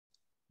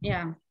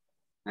Yeah.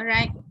 All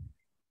right.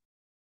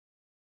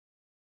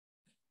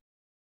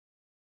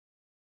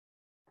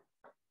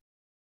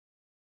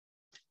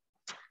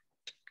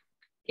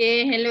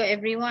 Okay, hello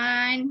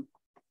everyone.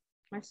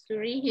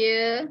 Masturi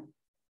here.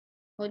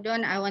 Hold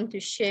on, I want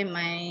to share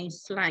my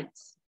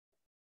slides.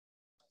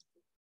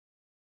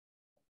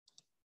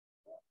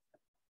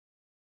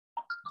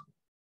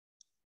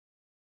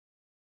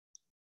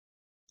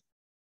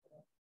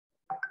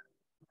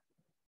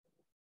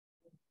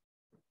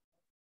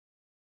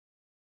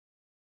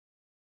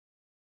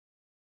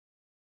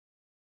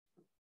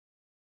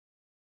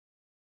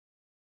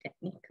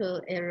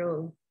 Technical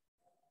error.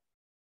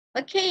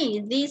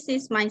 Okay, this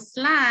is my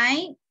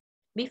slide.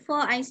 Before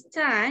I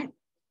start,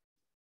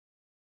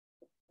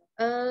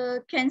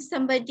 can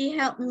somebody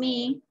help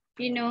me,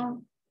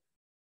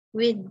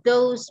 with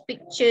those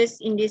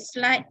pictures in this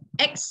slide,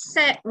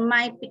 except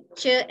my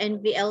picture and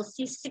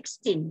VLC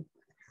 16.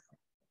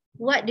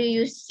 What do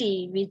you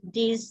see with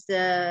this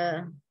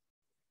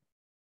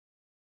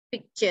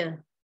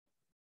picture?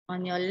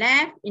 On your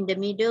left, in the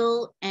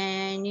middle,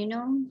 and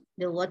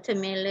the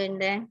watermelon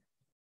there.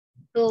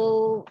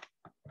 So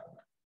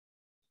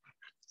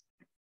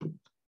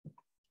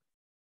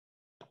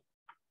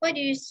what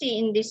do you see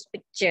in this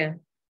picture?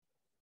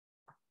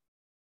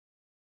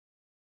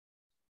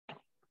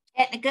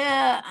 Chat ke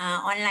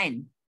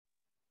online?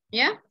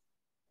 Yeah?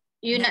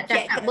 You nak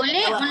chat cakap ke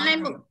boleh lewat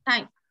online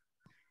type.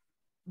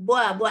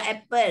 Buah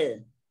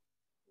apple.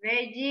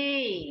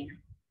 Veggie.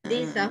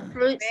 These are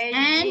fruits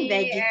and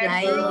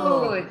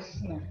vegetables.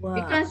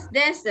 Because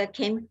there's a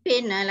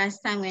campaign last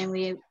time when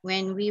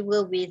we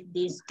were with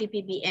this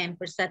PPBM,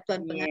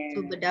 Persatuan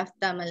Pengasuh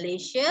Berdaftar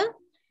Malaysia.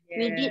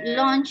 We did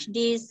launch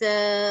this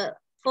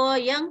for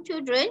young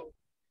children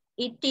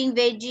eating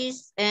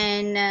veggies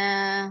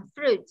and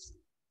fruits,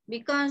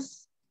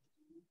 because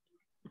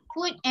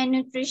food and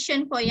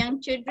nutrition for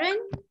young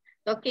children,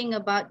 talking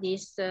about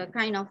this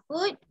kind of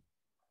food,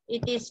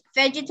 it is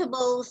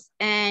vegetables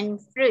and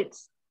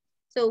fruits.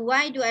 So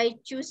why do I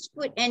choose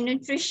food and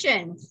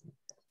nutrition?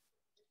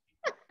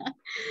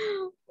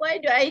 Why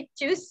do I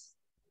choose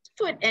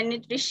food and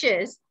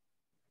nutrition?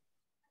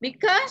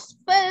 Because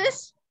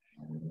first,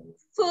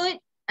 food,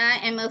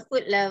 I am a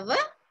food lover,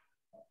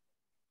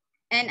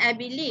 and I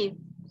believe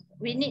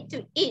we need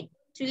to eat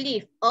to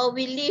live, or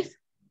we live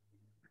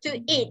to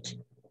eat.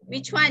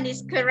 Which one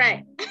is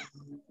correct?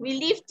 We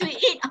live to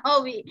eat,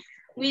 or we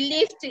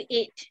live to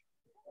eat?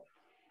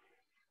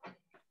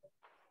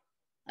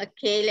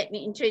 Okay, let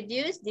me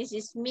introduce. This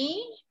is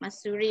me,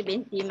 Masuri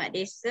binti Mat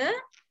Desa.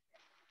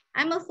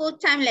 I'm a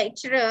full-time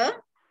lecturer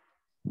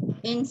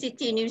in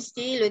City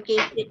University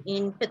located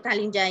in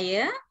Petaling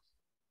Jaya.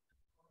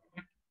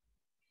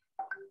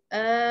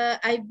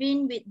 I've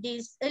been with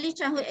this early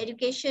childhood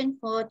education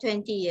for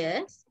 20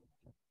 years.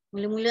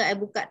 Mula-mula I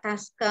buka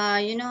taska,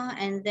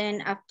 and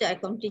then after I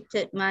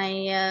completed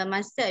my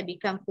master, I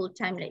become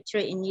full-time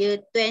lecturer in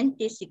year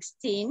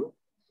 2016.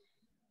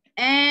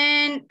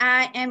 And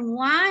I am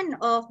one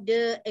of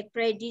the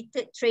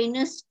accredited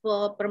trainers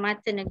for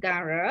Permata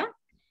Negara,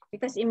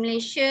 because in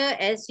Malaysia,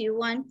 as you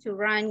want to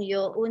run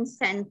your own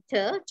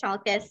center,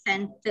 childcare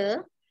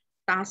center,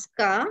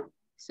 taska,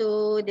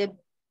 so the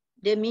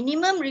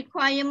minimum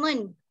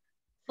requirement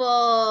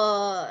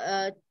for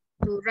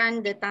to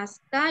run the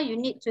taska, you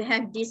need to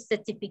have this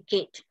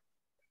certificate,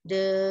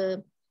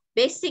 the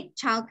basic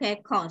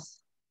childcare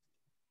course.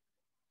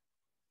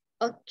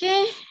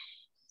 Okay,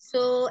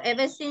 so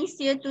ever since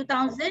year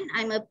 2000,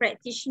 I'm a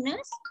practitioner,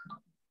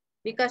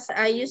 because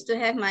I used to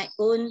have my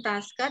own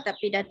taska,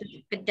 tapi dah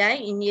tutup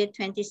kedai in year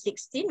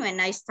 2016 when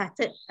I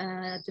started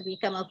to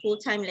become a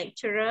full-time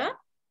lecturer.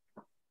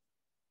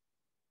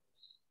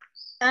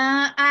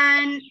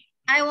 And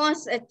I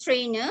was a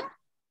trainer,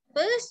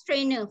 first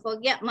trainer for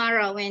Giap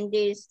Mara when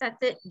they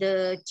started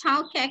the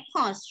childcare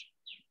course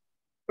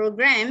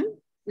program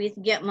with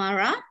Giap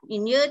Mara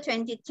in year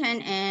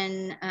 2010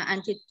 and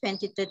until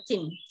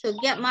 2013. So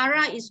Giap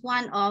Mara is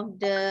one of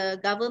the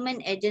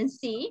government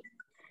agency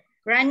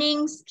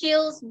running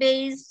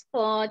skills-based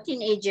for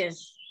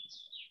teenagers.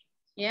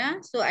 Yeah,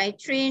 so I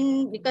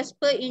train, because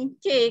per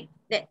intake,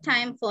 that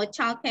time for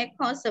childcare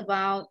course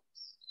about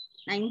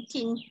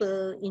 19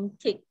 per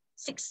intake,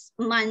 6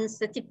 months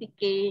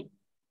certificate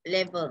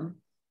level.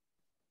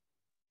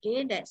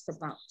 Okay, that's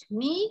about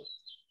me.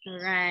 All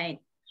right.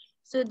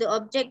 So the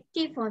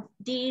objective of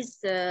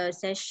this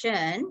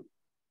session,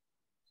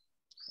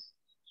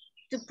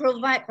 to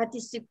provide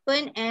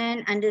participant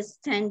and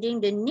understanding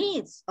the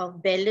needs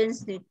of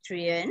balanced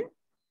nutrient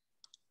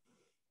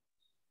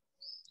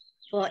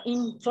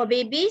for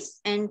babies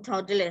and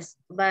toddlers,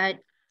 but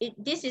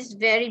this is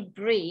very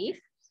brief.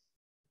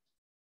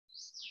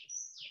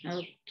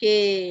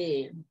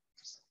 Okay,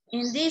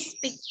 in this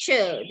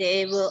picture,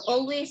 there were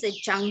always a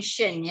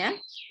junction, yeah?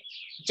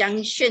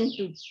 Junction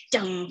to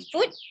junk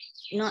food,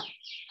 not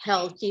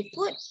healthy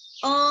food,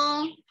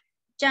 or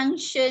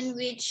junction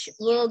which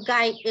will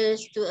guide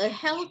us to a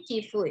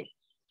healthy food.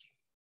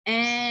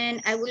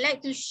 And I would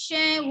like to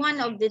share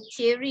one of the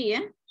theory,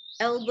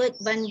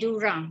 Albert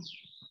Bandura.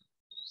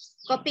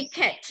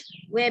 copycat,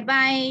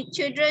 whereby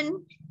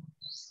children,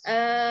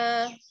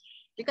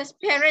 because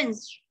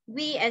parents,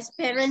 we as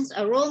parents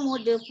are role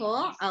model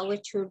for our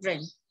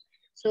children.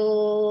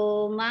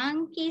 So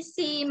monkey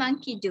see,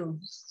 monkey do.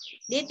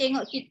 Dia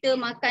tengok kita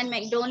makan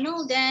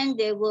McDonald, then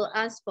they will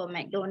ask for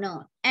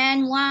McDonald.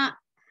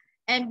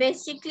 And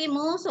basically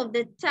most of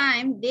the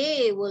time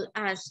they will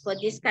ask for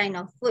this kind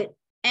of food.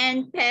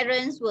 And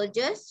parents will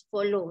just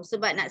follow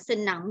sebab nak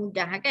senang,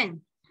 mudah kan.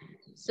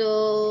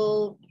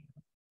 So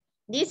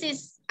this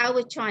is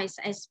our choice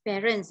as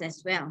parents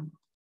as well.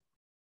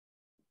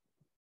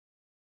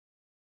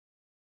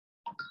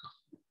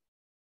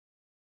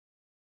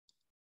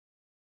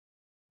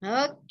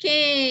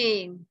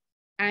 Okay,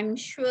 I'm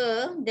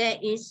sure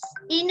there is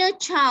inner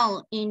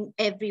child in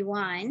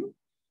everyone,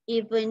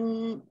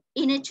 even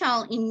inner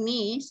child in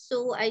me.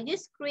 So I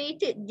just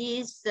created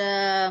this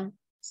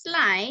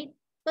slide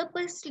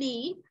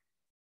purposely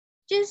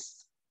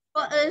just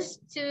for us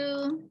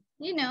to,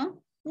 you know,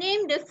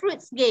 name the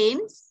fruits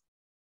games.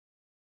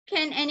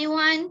 Can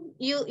anyone,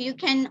 you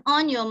can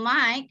on your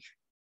mic.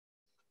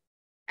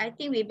 I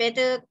think we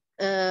better,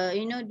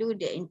 you know, do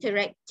the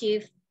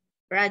interactive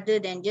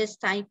rather than just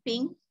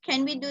typing.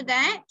 Can we do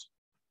that?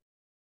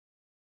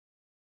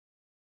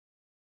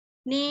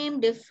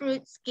 Name the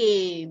fruits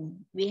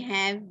game. We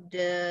have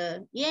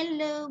the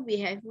yellow,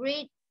 we have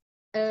red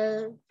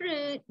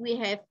fruit, we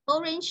have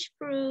orange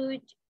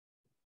fruit.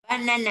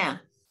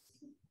 Banana.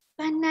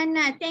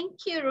 Banana, thank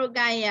you,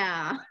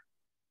 Rogaya.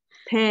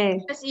 Pear.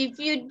 Because if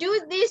you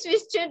do this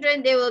with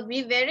children, they will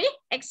be very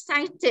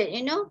excited,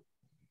 you know.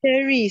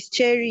 Cherries,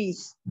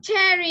 cherries.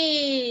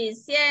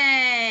 Cherries,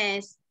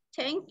 yes.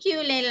 Thank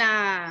you,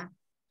 Leila.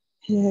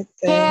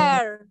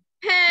 Pear.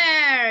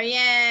 Pear,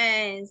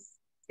 yes.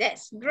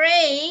 That's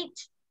great.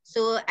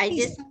 So I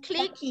just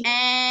click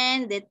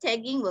and the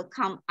tagging will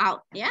come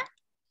out, yeah.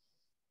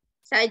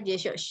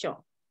 Saja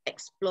short,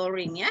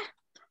 exploring, yeah.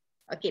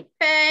 Okay,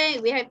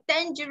 pear, we have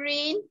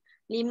tangerine,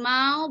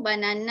 limau,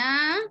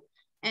 banana,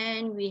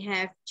 and we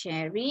have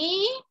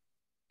cherry,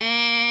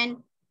 and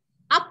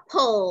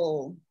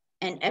apple,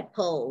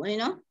 you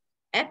know,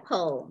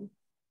 apple.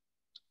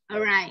 All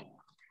right,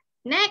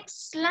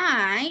 next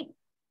slide.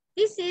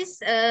 This is,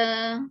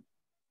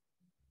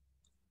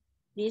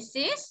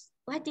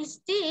 what is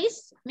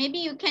this? Maybe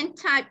you can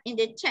type in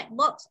the chat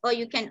box or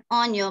you can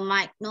on your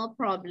mic, no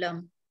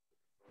problem.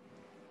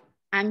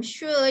 I'm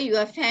sure you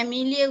are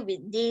familiar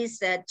with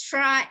this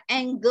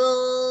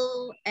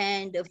triangle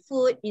and the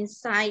food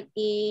inside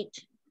it.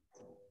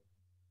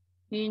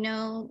 You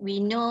know, we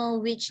know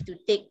which to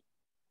take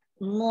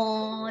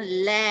more,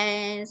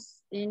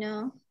 less, you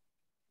know.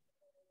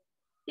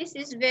 This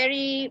is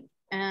very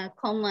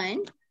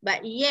common,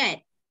 but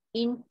yet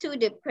into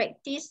the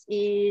practice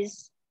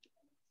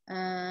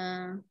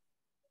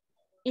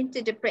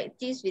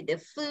with the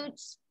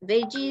fruits,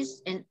 veggies,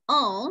 and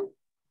all,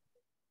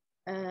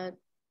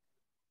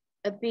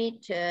 a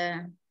bit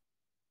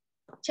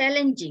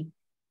challenging.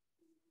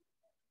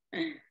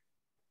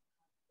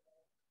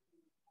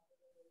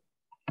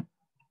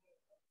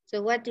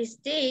 So what is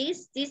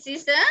this? This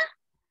is a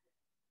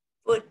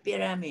Food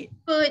pyramid.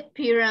 Food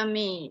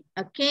pyramid.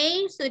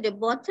 Okay, so the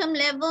bottom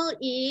level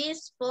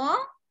is for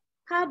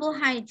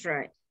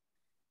carbohydrate.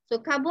 So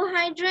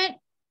carbohydrate,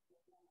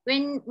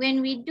 when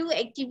we do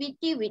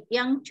activity with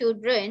young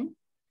children,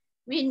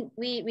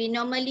 we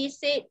normally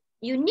say,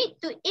 you need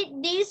to eat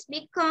this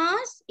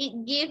because it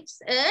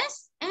gives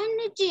us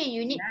energy.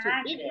 You need to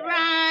eat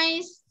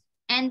rice,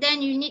 and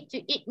then you need to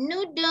eat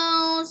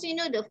noodles, you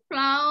know, the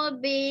flour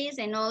base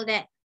and all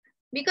that.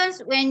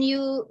 Because when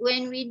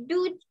we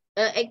do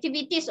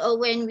activities or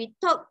when we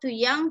talk to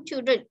young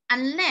children,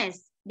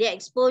 unless their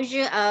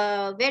exposure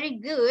are very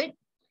good,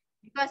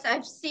 because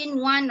I've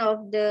seen one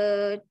of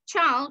the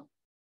child,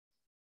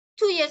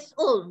 2 years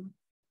old,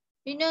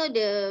 you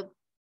know,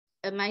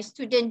 my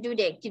student do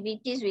the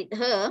activities with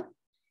her,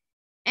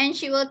 and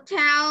she will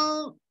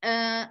tell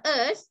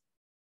us,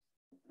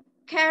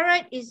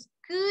 carrot is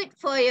good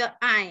for your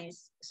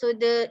eyes. So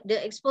the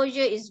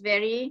exposure is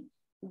very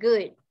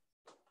good.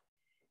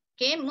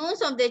 Okay,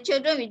 most of the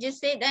children, we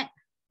just say that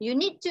you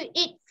need to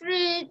eat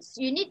fruits,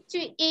 you need to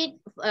eat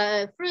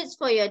fruits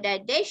for your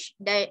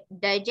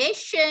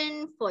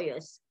digestion, for your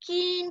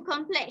skin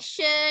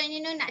complexion,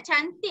 you know, nak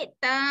cantik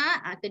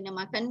tak? Kena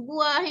makan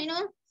buah, you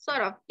know,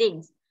 sort of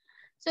things.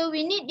 So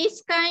we need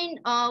this kind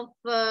of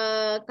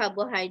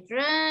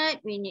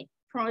carbohydrate, we need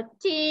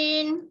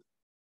protein.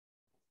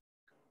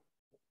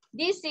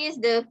 This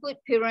is the food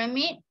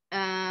pyramid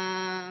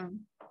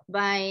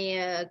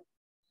by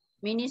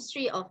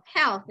Ministry of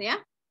Health,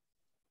 yeah.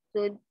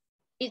 So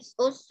it's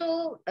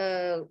also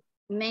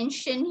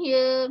mentioned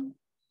here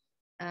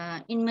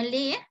in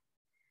Malay,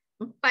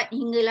 4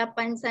 hingga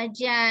 8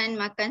 sajian,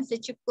 makan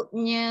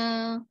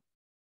secukupnya,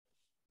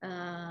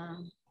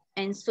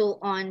 and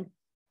so on,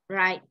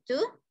 right to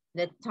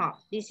the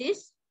top. This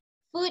is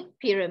food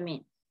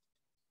pyramid.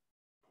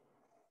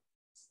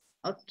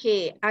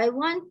 Okay, I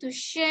want to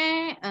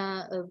share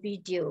a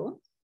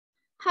video,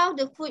 how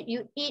the food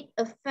you eat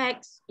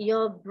affects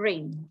your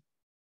brain.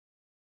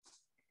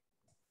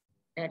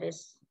 let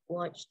us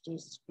watch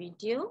this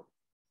video.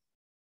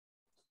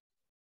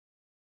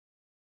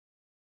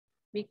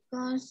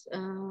 Because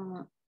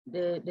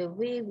the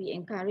way we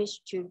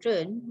encourage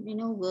children,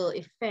 will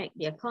affect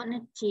their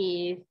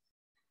cognitive,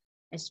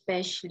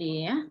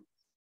 especially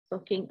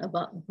talking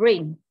about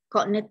brain.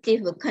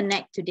 Cognitive will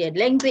connect to their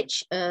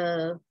language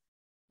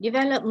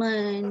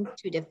development,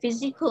 to the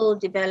physical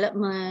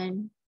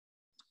development.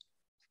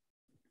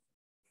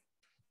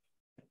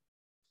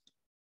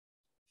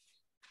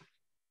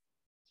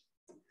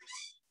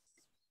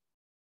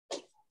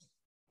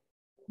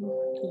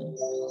 Okay.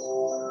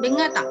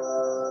 Dengar tak?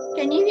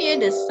 Can you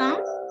hear the sound?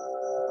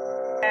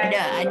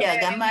 Ada.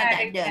 Gambar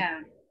tak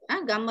ada.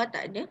 Gambar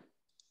tak ada.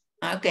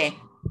 Okay.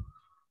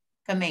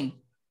 Coming.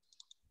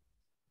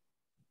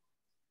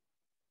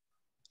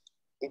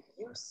 If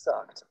you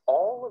sucked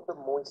all of the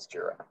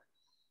moisture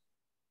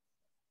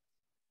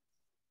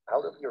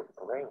out of your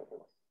brain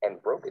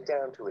and broke it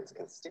down to its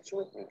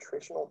constituent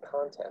nutritional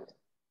content,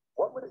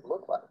 what would it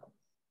look like?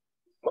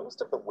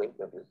 Most of the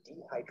weight of your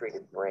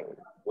dehydrated brain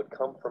would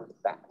come from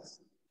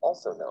fats,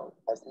 also known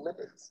as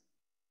lipids.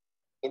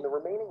 In the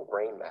remaining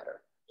brain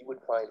matter, you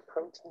would find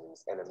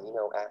proteins and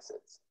amino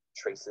acids,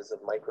 traces of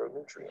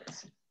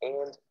micronutrients,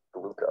 and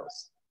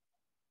glucose.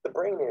 The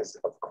brain is,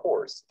 of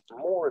course,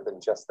 more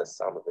than just the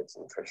sum of its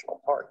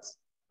nutritional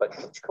parts, but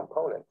each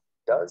component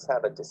does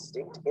have a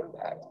distinct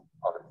impact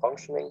on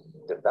functioning,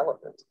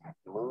 development,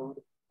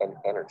 mood, and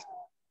energy.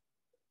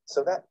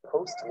 So that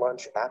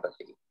post-lunch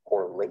apathy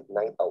or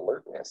late-night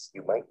alertness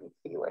you might be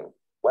feeling,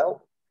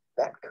 well,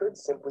 that could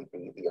simply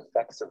be the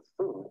effects of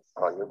food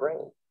on your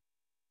brain.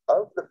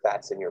 Of the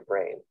fats in your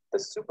brain, the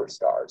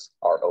superstars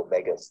are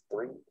omegas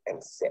 3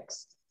 and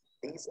 6.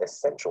 These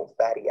essential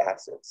fatty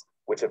acids,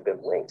 which have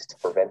been linked to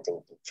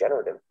preventing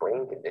degenerative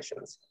brain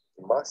conditions,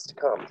 must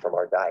come from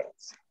our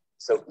diets.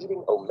 So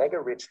eating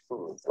omega-rich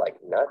foods like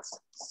nuts,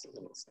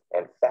 seeds,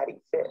 and fatty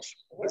fish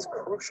is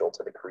crucial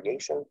to the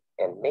creation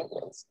and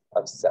maintenance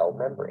of cell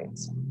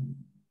membranes.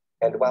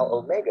 And while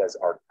omegas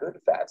are good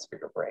fats for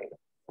your brain,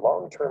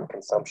 long-term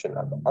consumption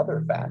of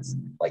other fats,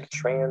 like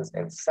trans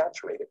and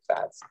saturated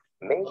fats,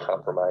 may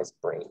compromise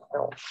brain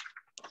health.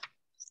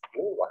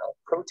 Meanwhile,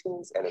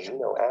 proteins and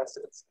amino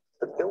acids,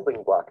 the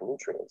building block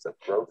nutrients of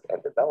growth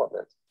and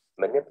development,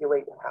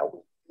 manipulate how we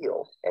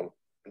feel and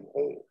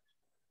behave.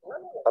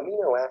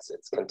 Amino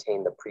acids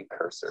contain the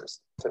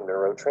precursors to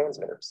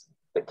neurotransmitters,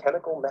 the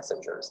chemical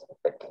messengers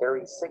that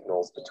carry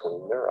signals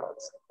between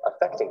neurons,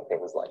 affecting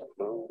things like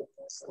mood,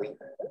 sleep,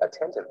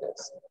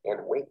 attentiveness,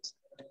 and weight.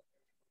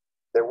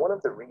 They're one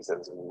of the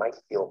reasons we might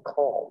feel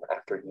calm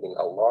after eating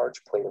a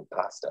large plate of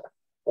pasta,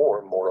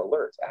 or more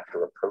alert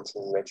after a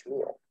protein-rich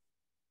meal.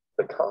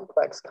 The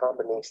complex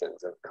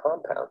combinations of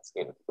compounds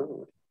in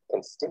food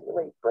can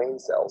stimulate brain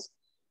cells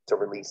to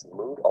release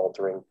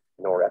mood-altering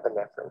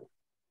norepinephrine,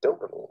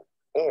 dopamine,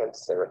 and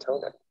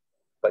serotonin.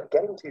 But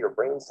getting to your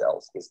brain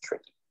cells is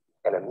tricky,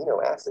 and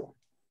amino acids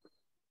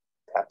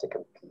have to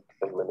compete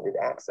for limited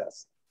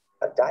access.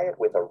 A diet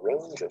with a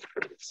range of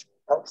foods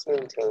helps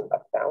maintain a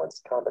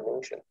balanced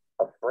combination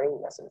of brain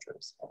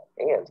messengers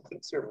and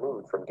keeps your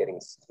mood from getting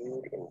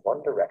skewed in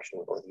one direction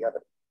or the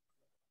other.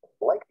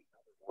 Like the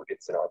other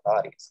organs in our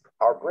bodies,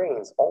 our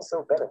brains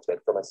also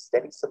benefit from a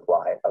steady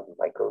supply of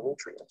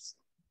micronutrients.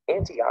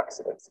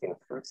 Antioxidants in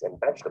fruits and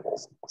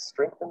vegetables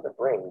strengthen the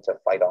brain to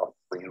fight off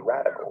free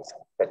radicals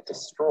that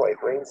destroy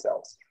brain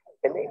cells,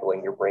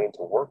 enabling your brain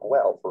to work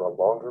well for a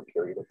longer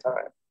period of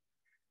time.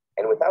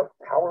 And without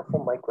powerful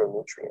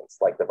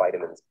micronutrients like the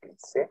vitamins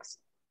B6,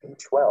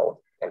 B12,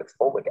 and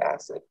folic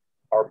acid,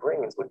 our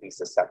brains would be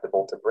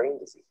susceptible to brain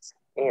disease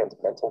and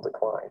mental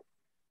decline.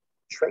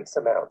 Trace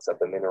amounts of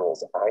the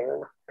minerals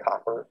iron,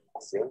 copper,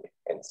 zinc,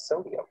 and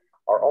sodium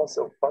are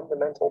also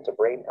fundamental to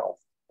brain health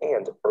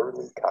and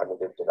early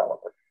cognitive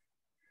development.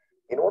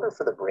 In order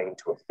for the brain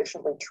to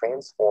efficiently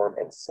transform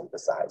and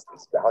synthesize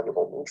these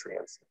valuable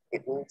nutrients,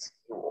 it needs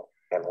fuel,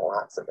 and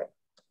lots of it.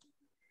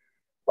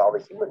 While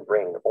the human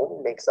brain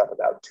only makes up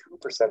about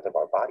 2% of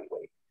our body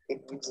weight,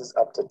 it uses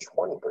up to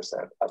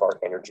 20% of our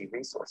energy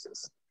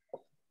resources.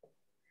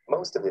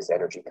 Most of this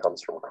energy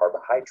comes from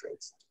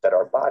carbohydrates that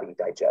our body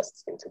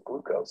digests into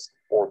glucose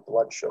or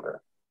blood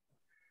sugar.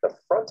 The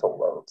frontal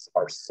lobes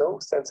are so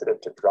sensitive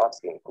to drops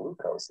in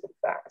glucose, in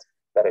fact,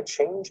 that a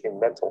change in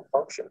mental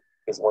function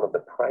is one of the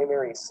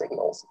primary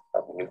signals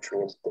of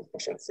nutrient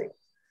deficiency.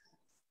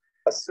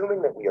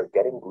 Assuming that we are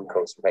getting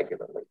glucose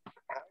regularly,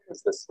 how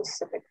does the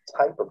specific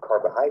type of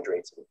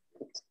carbohydrates we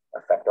eat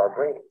affect our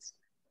brains?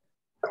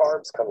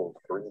 Carbs come in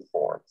three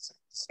forms: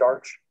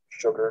 starch,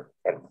 sugar,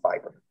 and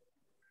fiber.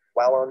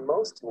 While on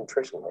most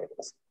nutrition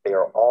labels, they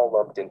are all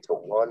lumped into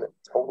one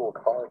total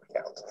carb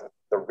count,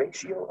 the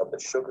ratio of the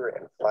sugar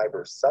and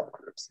fiber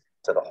subgroups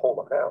to the whole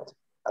amount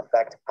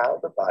affect how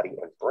the body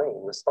and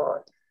brain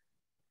respond.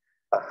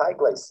 A high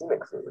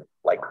glycemic food,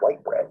 like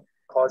white bread,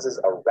 causes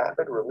a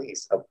rapid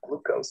release of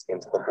glucose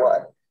into the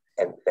blood,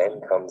 and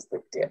then comes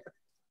the dip.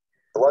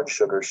 Blood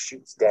sugar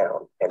shoots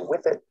down, and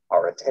with it,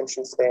 our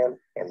attention span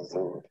and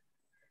mood.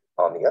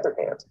 On the other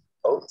hand,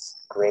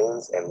 oats,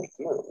 grains, and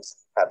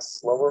legumes have have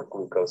slower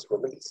glucose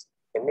release,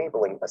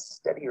 enabling a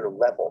steadier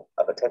level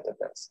of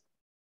attentiveness.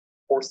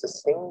 For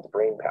sustained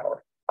brain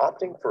power,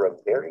 opting for a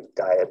varied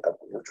diet of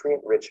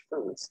nutrient-rich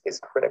foods is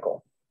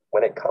critical.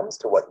 When it comes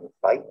to what you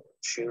bite,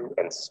 chew,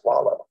 and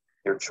swallow,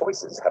 your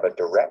choices have a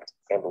direct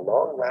and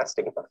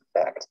long-lasting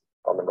effect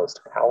on the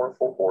most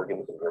powerful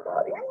organ in your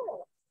body.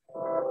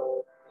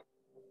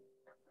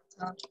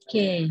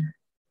 Okay.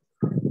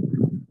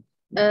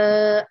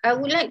 I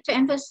would like to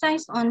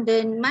emphasize on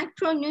the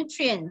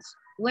micronutrients.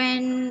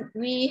 When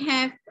we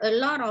have a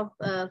lot of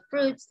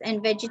fruits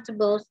and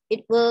vegetables,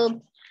 it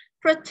will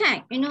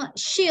protect,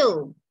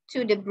 shield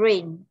to the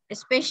brain,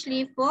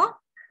 especially for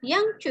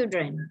young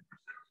children.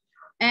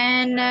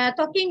 And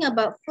talking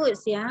about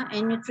foods,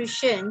 and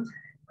nutrition,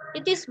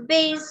 it is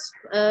based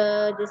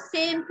the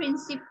same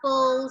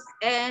principles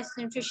as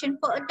nutrition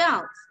for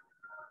adults.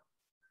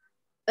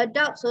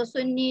 Adults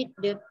also need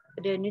the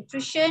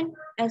nutrition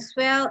as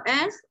well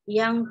as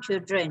young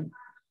children.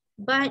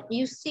 But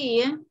you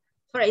see,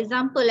 for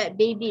example, like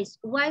babies,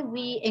 why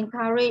we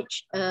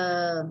encourage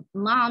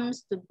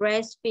moms to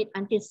breastfeed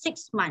until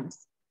 6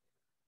 months.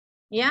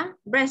 Yeah,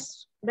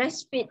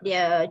 breastfeed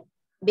their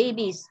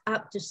babies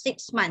up to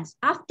 6 months.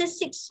 After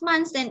 6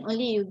 months, then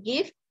only you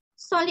give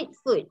solid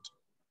food.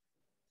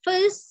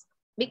 First,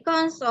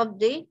 because of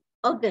the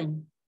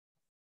organ.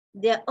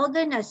 Their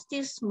organs are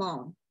still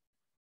small,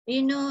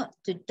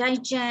 to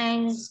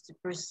digest, to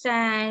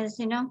process,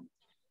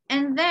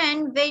 And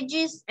then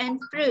veggies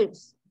and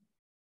fruits,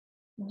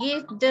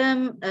 give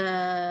them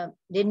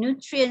the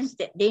nutrients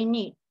that they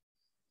need.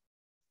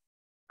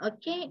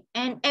 Okay,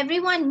 and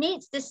everyone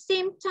needs the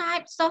same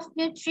types of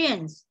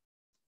nutrients,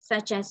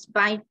 such as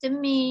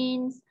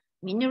vitamins,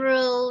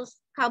 minerals,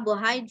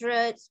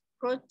 carbohydrates,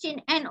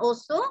 protein, and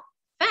also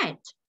fat.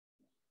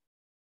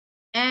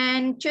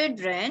 And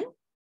children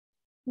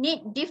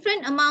need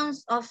different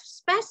amounts of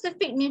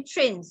specific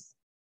nutrients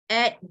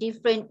at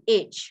different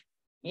age.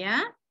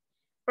 Yeah.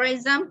 For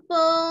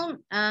example,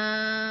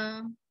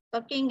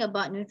 talking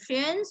about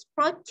nutrients,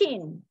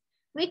 protein.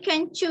 We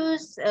can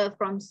choose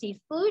from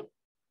seafood,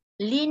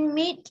 lean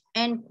meat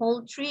and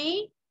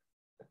poultry,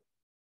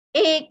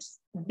 eggs,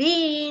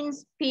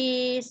 beans,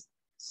 peas,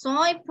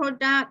 soy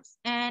products,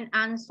 and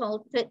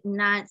unsalted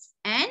nuts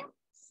and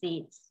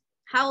seeds.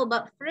 How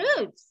about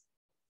fruits?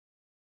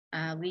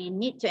 We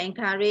need to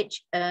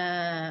encourage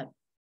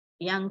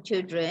young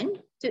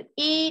children to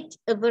eat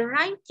a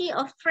variety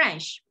of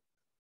fresh,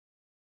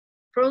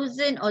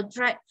 frozen or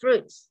dried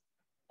fruits.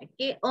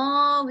 Okay,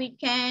 or we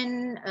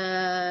can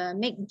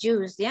make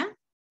juice,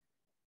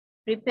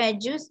 prepare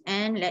juice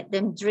and let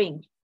them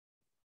drink.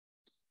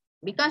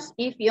 Because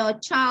if your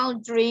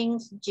child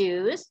drinks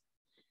juice,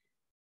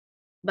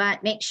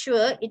 but make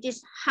sure it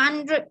is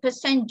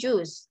 100%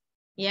 juice,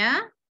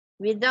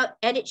 without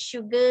added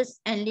sugars,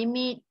 and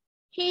limit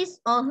his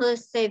or her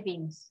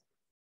savings.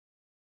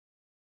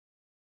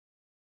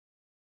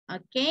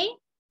 Okay,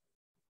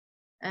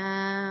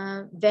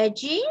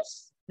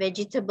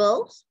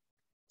 vegetables,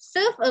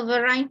 serve a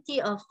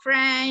variety of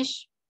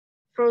fresh,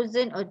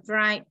 frozen or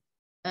dried,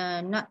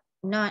 not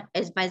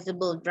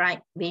advisable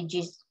dried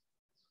veggies.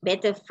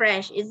 Better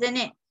fresh, isn't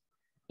it?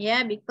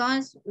 Yeah,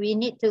 because we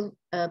need to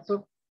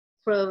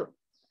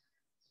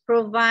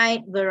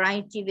provide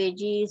variety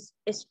veggies,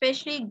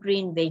 especially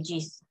green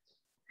veggies.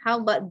 How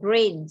about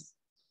grains?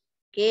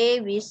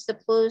 Okay, we're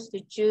supposed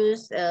to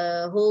choose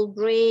whole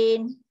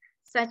grain,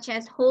 such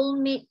as whole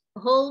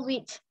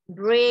wheat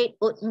bread,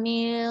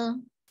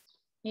 oatmeal,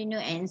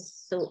 and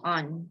so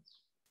on.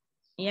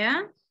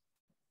 Yeah.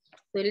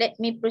 So let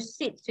me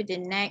proceed to the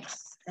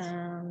next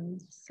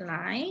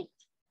slide.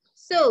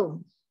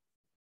 So,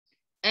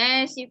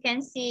 as you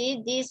can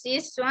see, this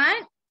is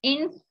what?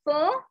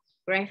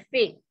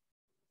 Infographic.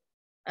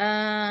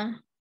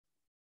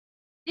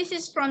 This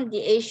is from the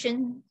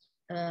Asian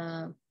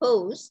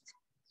Post.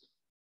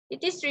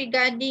 It is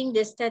regarding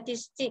the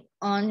statistic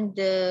on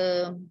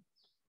the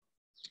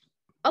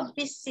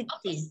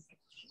obesity.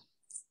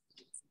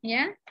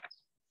 Yeah.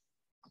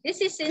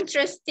 This is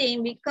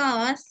interesting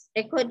because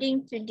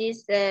according to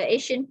this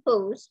Asian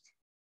Post,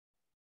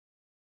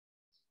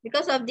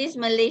 because of this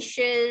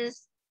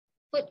Malaysia's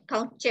food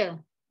culture,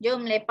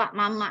 jom lepak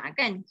mamak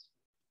kan.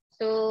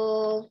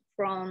 So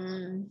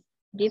from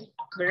this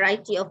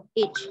variety of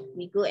age,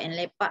 we go and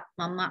lepak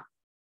mamak.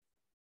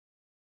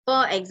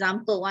 For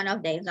example, one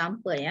of the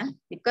example,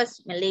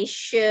 because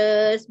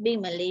Malaysia's being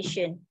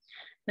Malaysian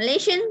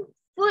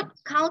food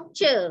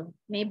culture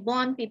may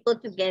bond people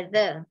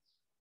together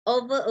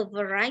over a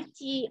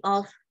variety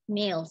of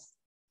meals.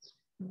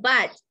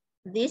 But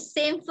this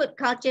same food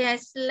culture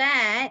has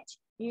led,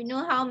 you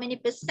know how many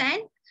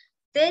percent?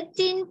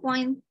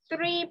 13.3%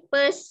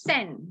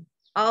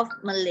 of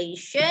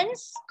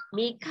Malaysians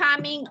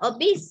becoming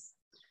obese.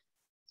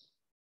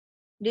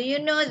 Do you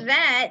know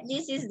that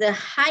this is the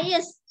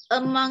highest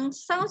among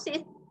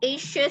Southeast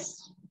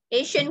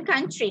Asian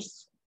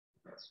countries?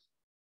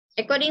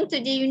 According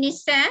to the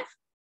UNICEF,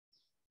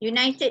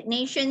 United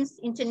Nations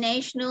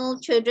International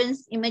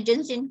Children's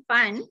Emergency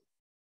Fund,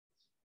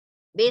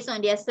 based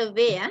on their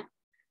survey,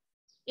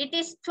 It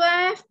is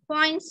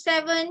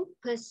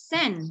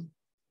 12.7%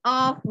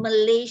 of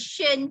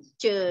Malaysian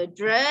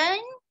children.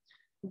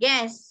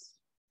 Guess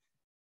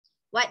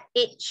what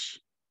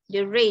age,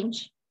 the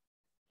range?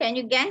 Can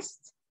you guess?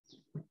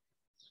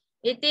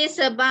 It is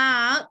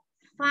about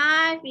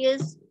 5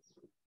 years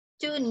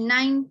to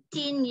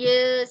 19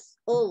 years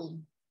old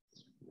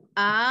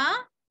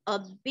are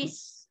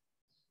obese.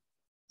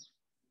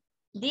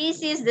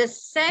 This is the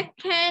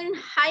second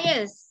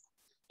highest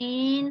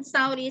in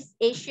Southeast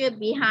Asia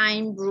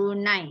behind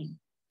Brunei.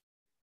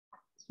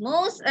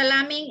 Most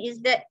alarming is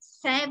that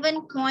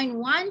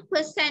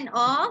 7.1%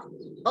 of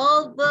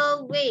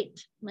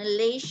overweight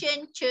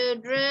Malaysian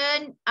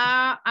children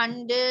are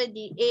under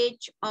the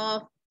age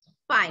of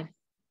 5.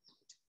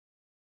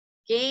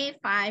 Okay,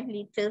 5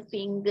 little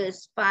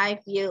fingers,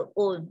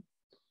 5-year-old.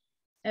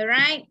 All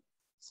right.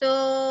 So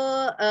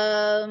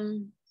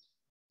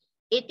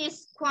it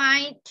is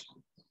quite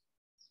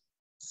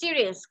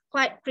serious,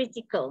 quite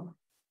critical.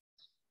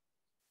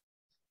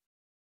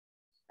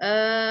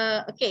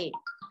 Okay,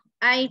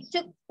 I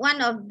took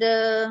one of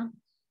the,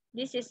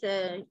 this is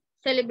a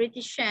celebrity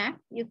chef,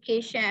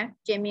 UK chef,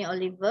 Jamie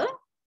Oliver.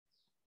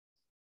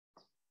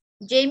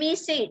 Jamie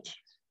said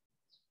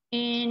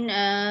in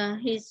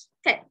his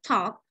TED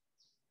Talk,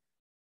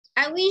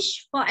 I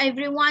wish for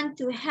everyone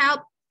to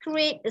help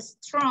create a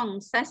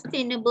strong,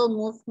 sustainable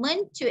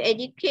movement to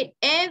educate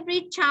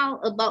every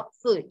child about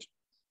food,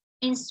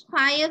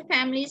 inspire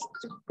families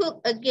to cook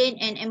again,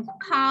 and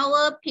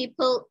empower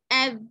people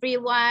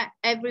everywhere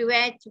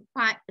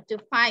to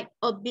fight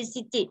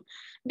obesity.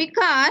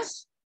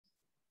 Because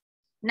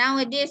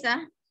nowadays,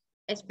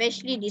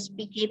 especially this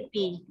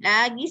PKP,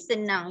 lagi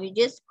senang. You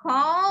just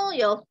call,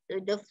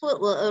 the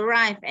food will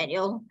arrive at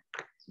your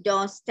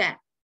doorstep.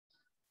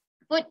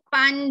 Food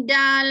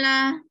Panda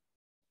lah,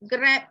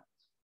 Grab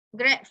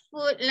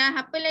food lah,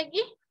 apa lagi?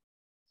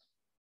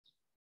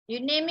 You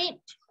name it.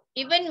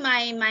 Even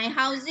my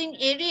housing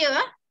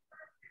area,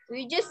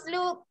 we just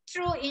look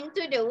through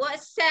into the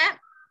WhatsApp.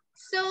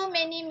 So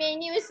many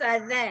menus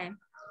are there.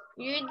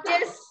 You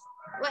just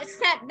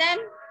WhatsApp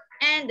them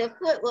and the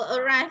food will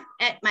arrive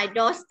at my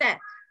doorstep.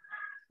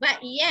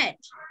 But yet,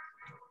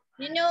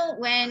 you know,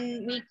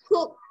 when we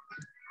cook,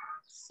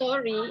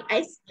 sorry,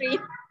 ice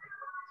cream.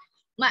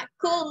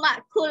 Makul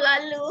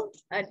lalu.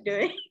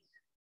 Aduh.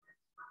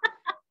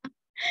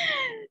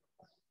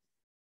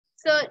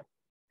 So,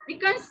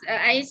 because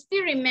I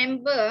still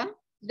remember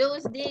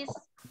those days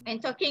when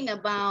talking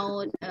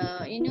about,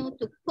 you know,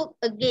 to cook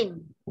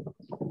again,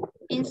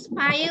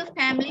 inspire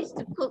families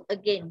to cook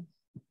again.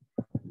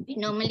 We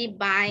normally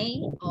buy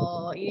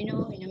or, you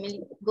know, we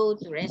normally go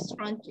to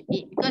restaurant to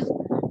eat, because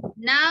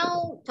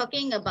now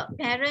talking about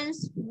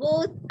parents,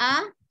 both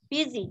are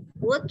busy,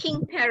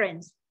 working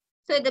parents.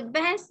 So the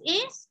best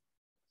is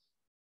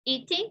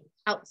eating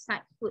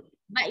outside food.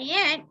 But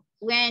yet,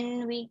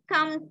 when we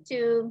come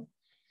to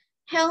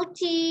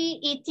healthy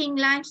eating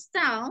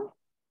lifestyle,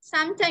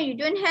 sometimes you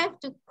don't have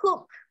to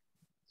cook,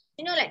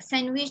 you know, like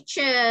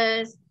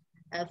sandwiches,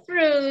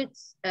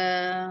 fruits,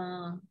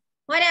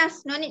 what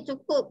else? No need to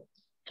cook.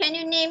 Can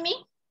you name me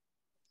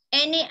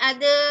any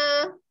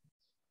other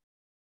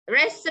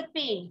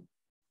recipe?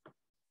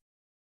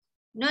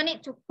 No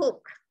need to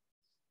cook.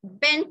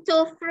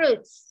 Bento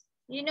fruits.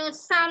 You know,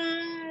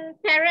 some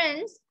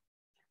parents,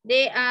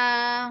 they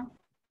are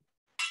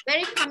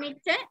very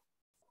committed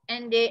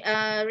and they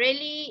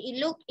really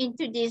look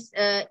into this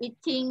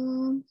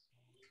eating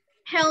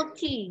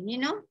healthy, you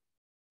know.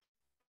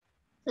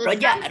 So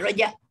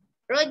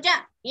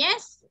Rojak,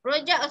 yes.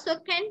 Rojak also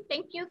can.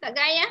 Thank you, Kak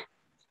Gaya.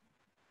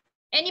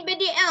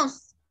 Anybody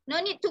else? No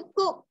need to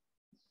cook.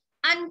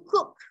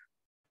 Uncook.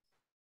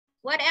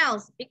 What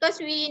else? Because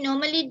we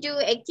normally do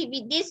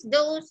activities,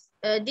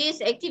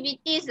 these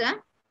activities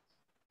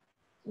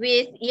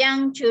with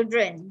young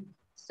children.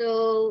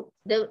 So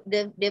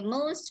the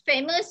most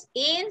famous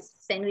is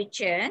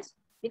sandwiches,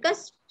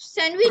 because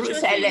sandwich Fruit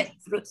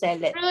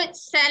salad. Fruit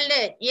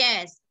salad,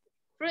 yes.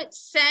 Fruit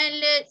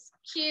salad,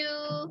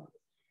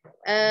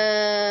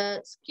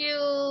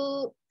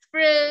 skew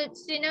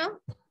fruits, you know.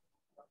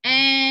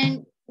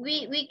 And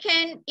we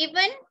can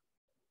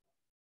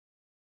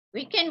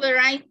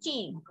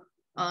variety.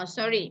 Oh,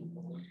 sorry.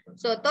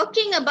 So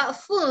talking about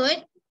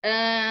food,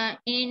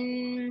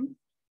 in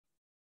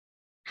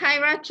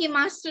hierarchy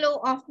Maslow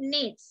of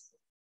needs,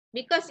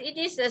 because it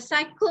is a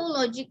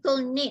psychological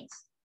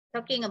needs,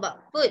 talking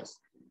about foods,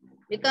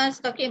 because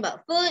talking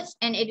about foods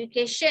and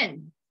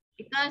education,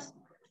 because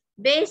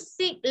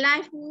basic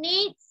life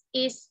needs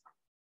is,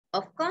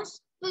 of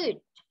course,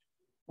 food.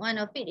 One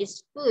of it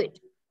is food,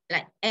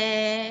 like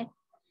air,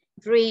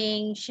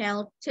 drink,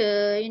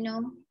 shelter, you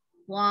know,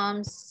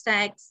 warmth,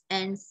 sex,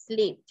 and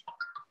sleep.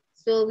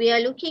 So we are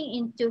looking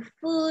into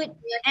food,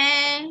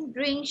 air,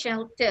 drink,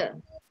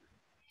 shelter.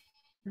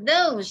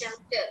 Those.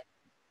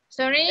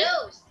 Sorry?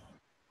 Those.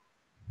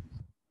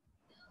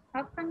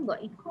 How come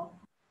got echo?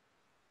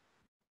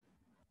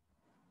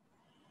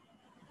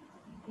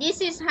 This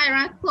is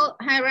Maslow's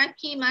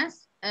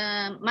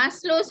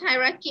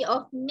hierarchy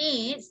of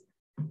needs.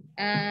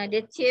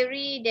 the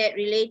theory that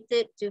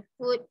related to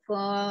food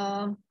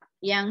for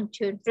young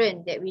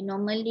children that we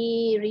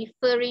normally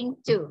referring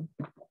to.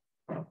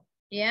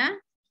 Yeah,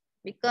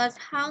 because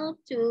how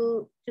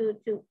to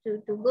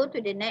go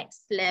to the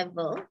next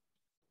level,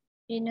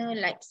 you know,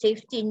 like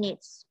safety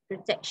needs,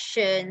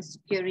 protection,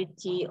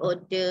 security,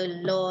 order,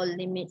 law,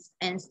 limits,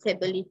 and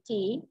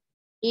stability,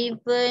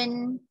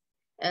 even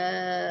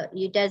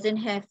you doesn't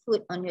have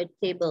food on your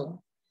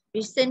table.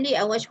 Recently,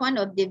 I watched one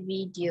of the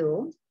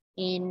video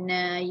in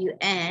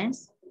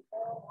US.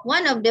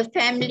 One of the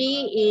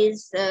family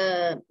is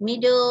a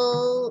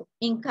middle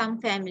income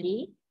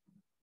family,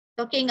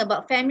 talking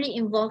about family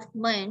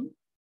involvement.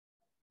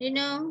 You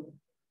know,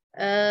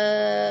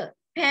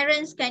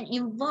 parents can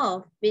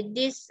involve with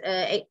this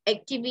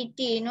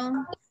activity, you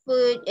know,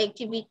 food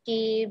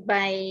activity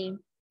by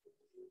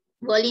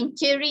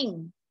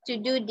volunteering to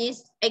do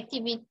this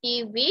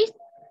activity with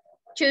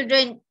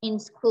children in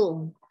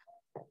school.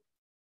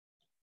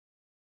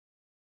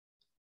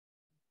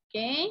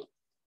 Okay.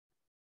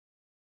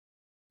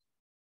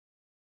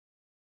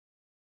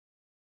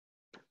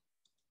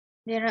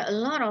 There are a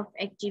lot of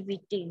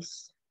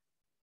activities.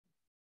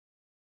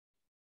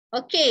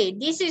 Okay,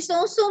 this is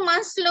also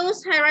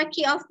Maslow's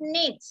hierarchy of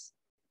needs.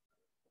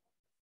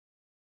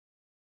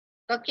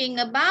 Talking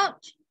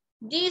about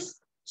this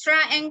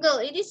triangle,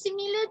 it is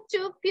similar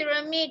to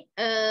pyramid,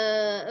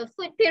 a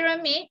food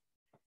pyramid,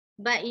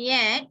 but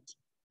yet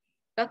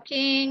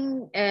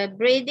talking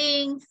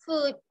breathing,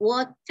 food,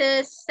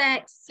 water,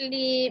 sex,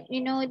 sleep, you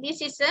know,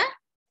 this is a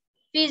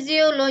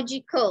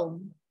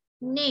physiological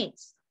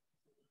needs.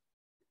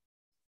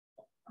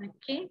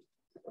 Okay.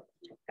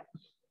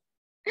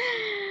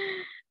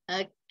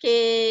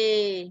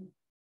 Okay.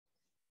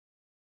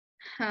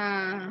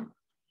 Can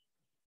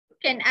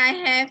I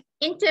have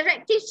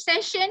interactive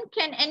session?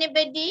 Can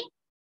anybody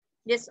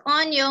just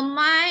on your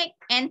mic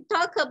and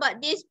talk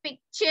about this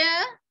picture?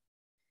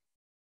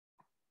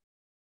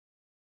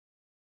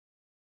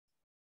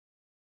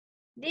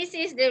 This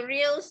is the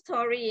real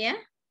story, yeah?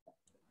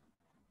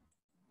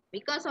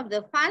 Because of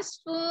the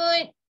fast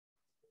food,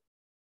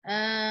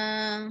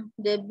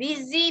 the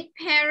busy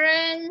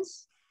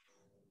parents,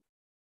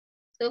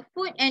 so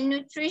food and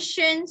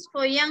nutrition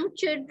for young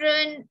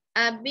children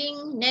are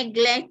being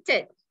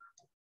neglected.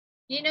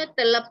 You know,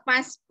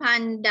 terlepas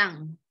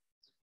pandang.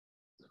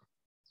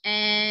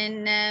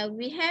 And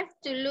we have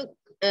to look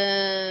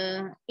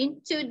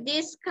into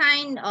this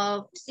kind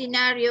of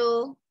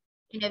scenario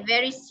in a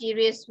very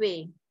serious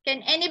way.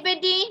 Can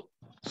anybody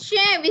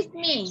share with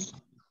me?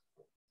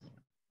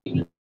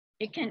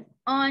 You can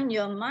on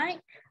your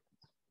mic.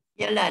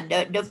 Yeah,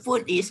 the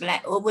food is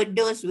like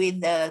overdose with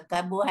the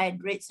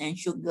carbohydrates and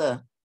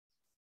sugar.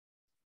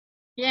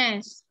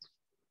 Yes,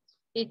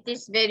 it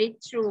is very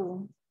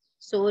true.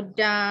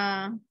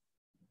 Soda,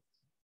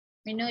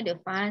 you know, the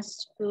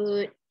fast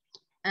food.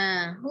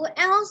 Who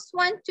else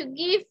want to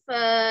give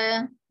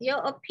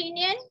your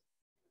opinion?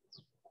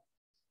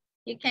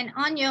 You can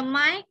on your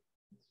mic.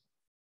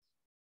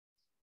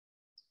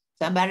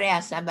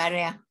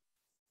 Sabaria.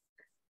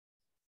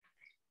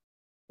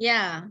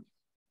 Yeah.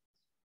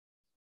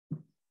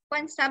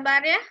 Puan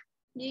Sabaria,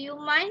 do you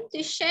mind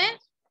to share?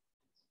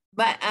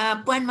 But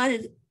Puan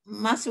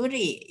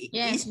Masuri,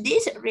 Yes. is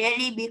this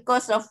really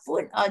because of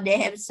food or they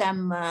have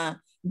some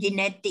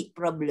genetic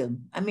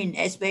problem? I mean,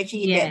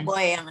 especially that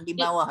boy yang di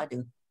bawah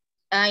tu.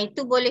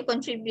 Itu boleh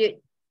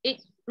contribute. It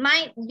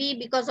might be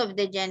because of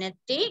the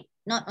genetic,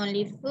 not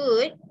only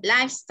food,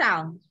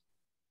 lifestyle.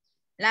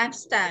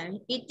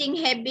 Lifestyle, eating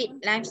habit,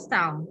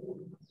 lifestyle.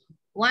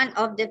 One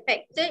of the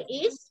factor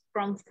is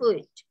from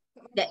food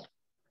that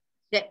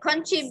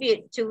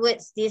contribute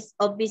towards this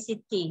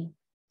obesity.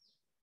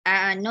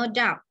 No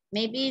doubt.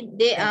 Maybe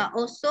there are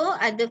also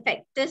other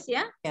factors,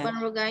 yeah, Puan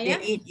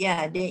Rogaya?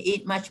 They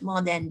eat much more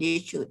than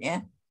they should,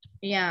 yeah.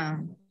 Yeah.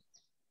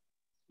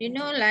 You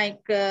know,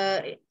 like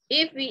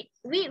if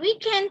we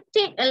can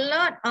take a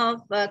lot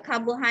of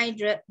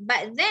carbohydrate,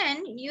 but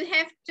then you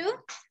have to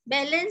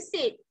balance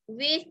it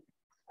with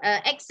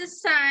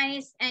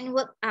exercise and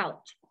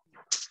workout.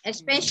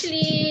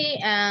 Especially,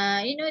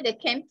 you know, the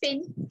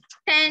campaign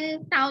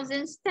 10,000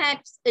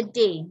 steps a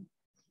day.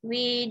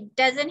 We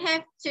doesn't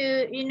have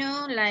to, you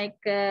know, like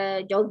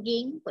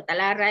jogging,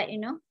 potalarat, you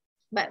know,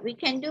 but we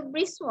can do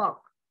brisk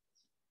walk.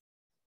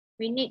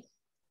 We need.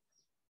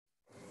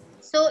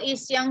 So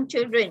is young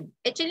children.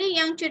 Actually,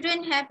 young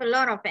children have a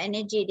lot of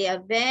energy. They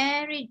are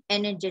very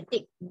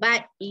energetic,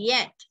 but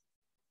yet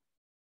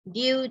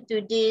due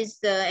to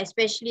this,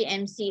 especially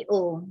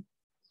MCO,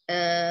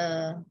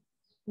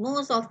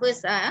 most of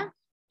us are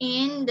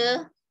in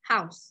the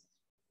house.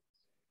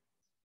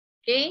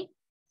 Okay.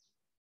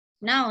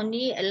 Now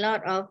only a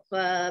lot of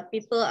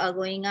people are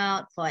going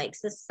out for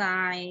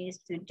exercise,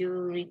 to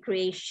do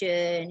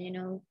recreation, you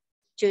know,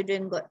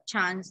 children got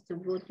chance to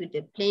go to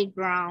the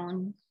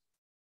playground.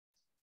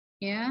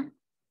 Yeah.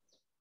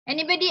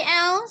 Anybody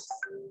else?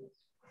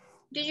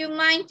 Do you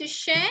mind to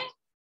share?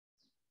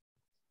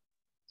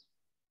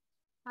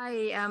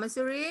 Hi,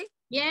 Masuri.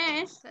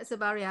 Yes. That's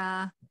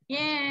Sabaria.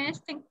 Yes,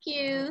 thank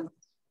you.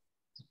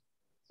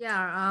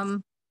 Yeah,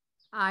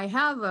 I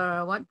have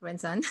one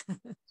grandson.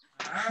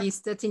 He's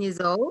 13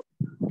 years old,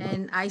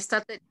 and I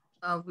started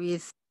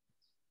with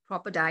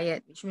proper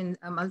diet, which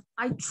means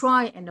I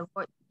try and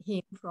avoid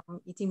him from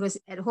eating, because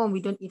at home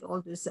we don't eat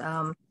all those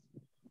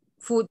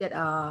food that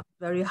are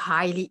very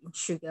highly in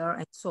sugar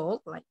and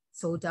salt, like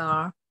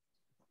soda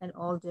and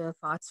all the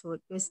fast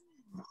food. Because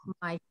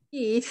my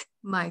kid,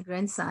 my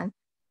grandson,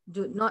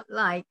 do not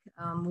like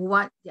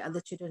what the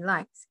other children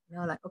likes. You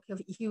know, like, okay,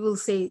 he will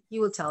say, he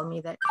will tell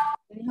me that,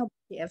 "Nanny, how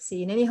about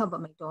KFC? Nanny, how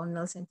about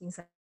McDonald's?" and things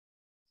like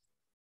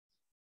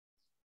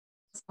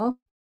that.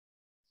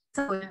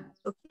 So,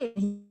 okay,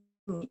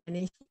 and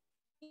then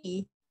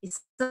he is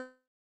such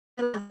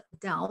an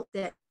adult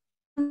that,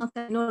 you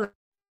know,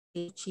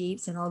 like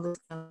chips and all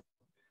those kind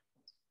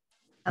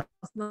of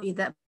not be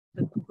that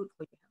good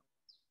for you.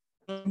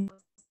 And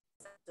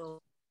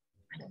so,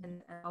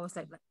 and I was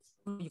like,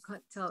 oh, you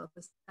can't tell a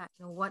person that,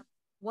 you know, what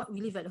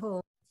we live at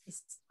home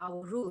is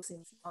our rules,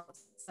 and it's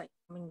outside.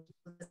 I mean,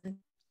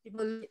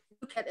 people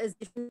look at us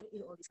differently, you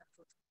know, all these kind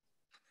of food.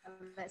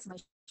 That's my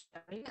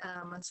sharing.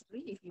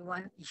 Sorry, if you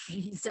want,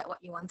 is that what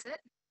you wanted?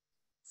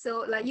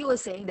 So, like you were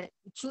saying, that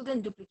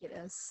children duplicate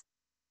us,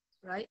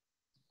 right?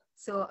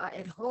 So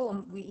at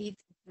home we eat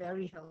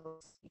very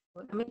healthy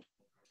food. I mean,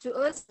 to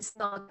us it's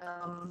not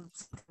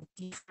something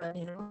different,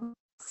 you know.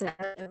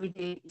 Salad every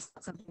day is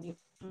not something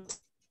different.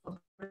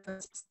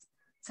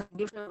 Something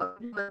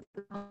different, but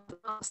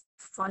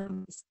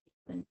fun is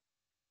different.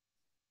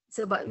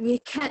 So, but we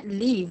can't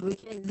live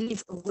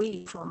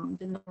away from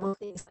the normal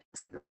things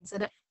like so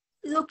that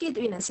it's okay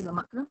to eat nasi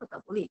lemak. Kenapa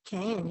tak boleh?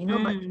 Can, you know,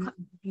 but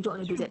you don't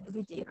want to do that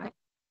every day, right?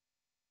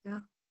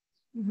 Yeah.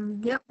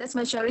 Yep, that's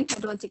my sharing. I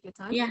don't want to take your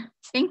time. Yeah,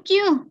 thank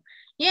you.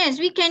 Yes,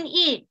 we can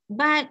eat,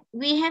 but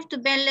we have to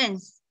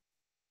balance.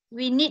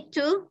 We need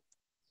to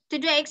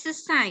do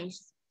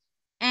exercise.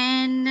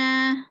 And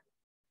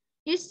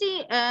you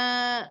see,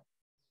 where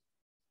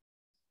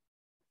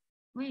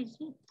is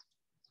it?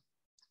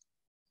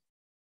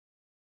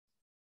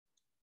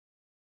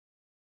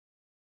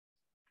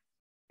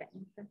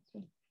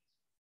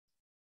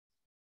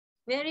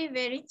 Very,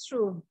 very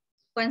true,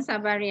 Puan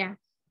Sabaria.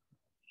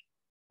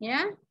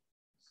 Yeah,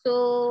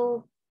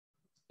 so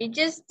it's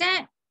just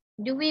that,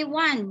 do we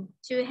want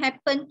to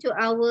happen to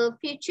our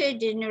future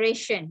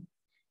generation?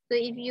 So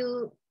if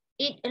you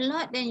eat a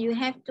lot, then you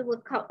have to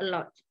work out a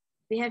lot.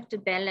 We have to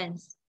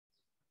balance.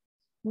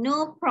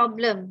 No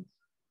problem.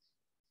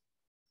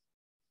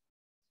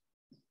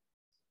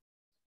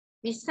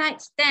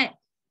 Besides that,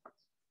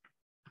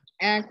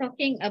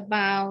 talking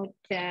about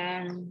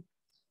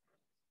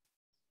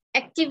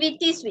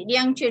activities with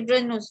young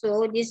children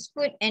also, this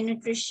food and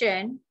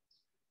nutrition,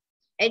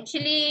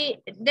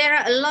 actually there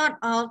are a lot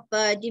of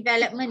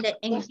development that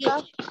engage.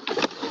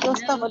 Your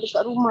stuff ada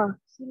kat rumah.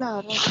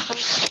 Sila,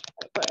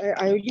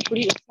 I already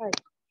put it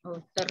aside. Oh,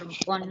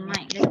 on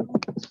mic lagi.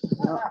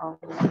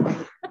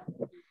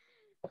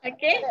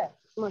 Okay.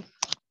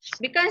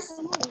 Because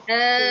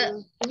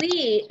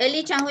we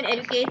early childhood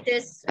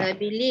educators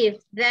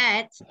believe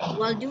that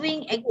while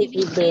doing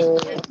activities,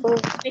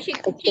 especially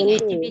cooking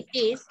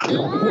activities, a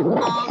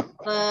lot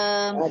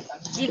of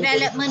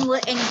development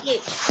will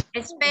engage.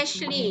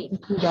 Especially,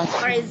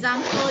 for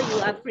example, you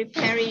are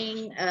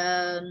preparing,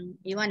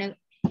 you want to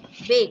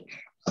bake.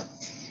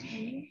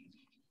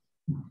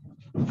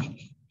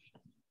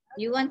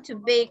 You want to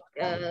bake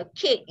a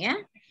cake,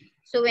 yeah?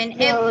 So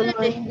whenever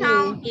the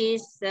child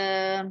is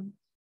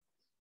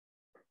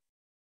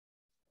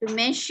to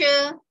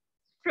measure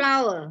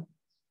flour,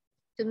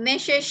 to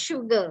measure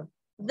sugar,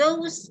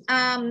 those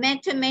are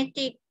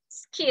mathematic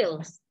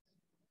skills,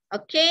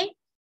 okay?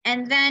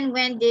 And then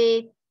when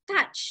they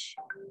touch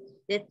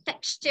the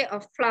texture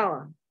of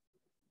flour,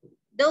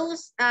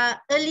 those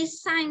are early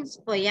signs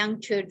for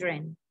young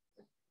children.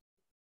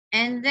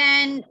 And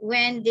then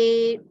when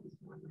they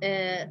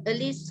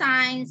early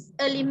science,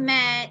 early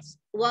maths,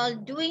 while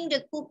doing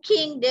the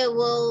cooking, they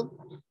will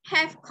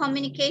have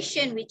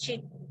communication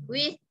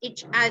with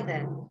each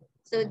other.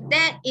 So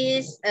that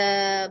is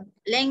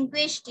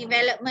language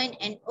development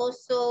and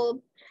also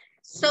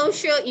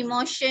social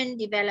emotion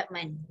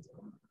development.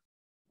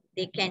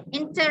 They can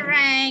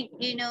interact,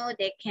 you know,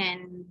 they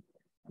can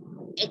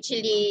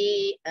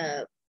actually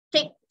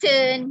take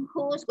turn,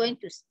 who's going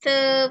to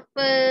stir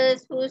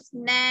first, who's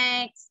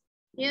next,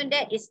 you know,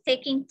 that is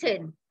taking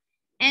turn.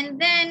 And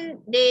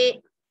then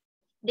they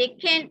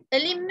can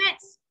early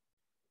maths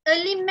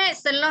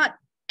a lot,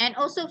 and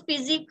also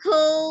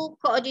physical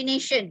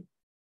coordination.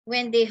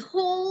 When they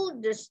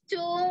hold the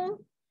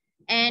stool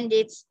and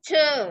they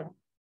stir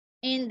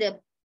in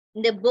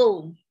the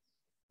bowl,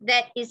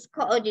 that is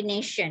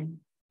coordination.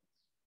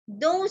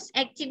 Those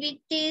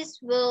activities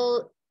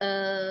will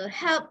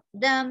help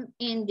them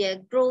in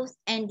their growth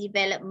and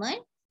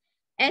development,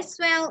 as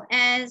well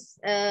as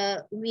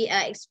we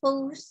are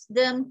exposed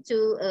them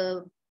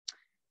to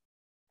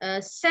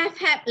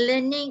self-help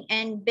learning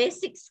and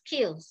basic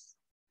skills.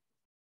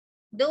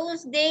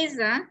 Those days,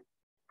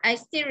 I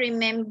still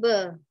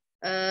remember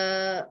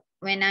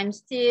when I'm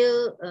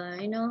still,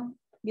 you know,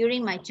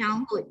 during my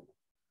childhood.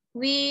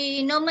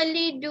 we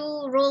normally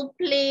do role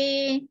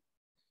play,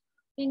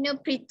 you know,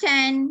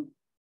 pretend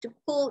to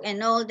cook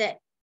and all that.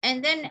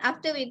 And then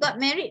after we got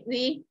married,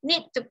 we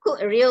need to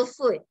cook real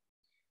food.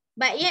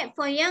 But yet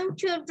for young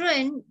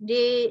children,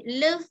 they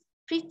love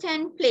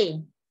pretend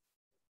play.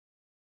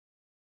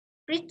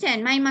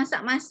 Pretend, main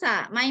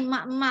masak-masak, main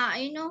mak-mak,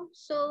 you know.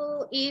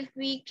 So if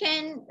we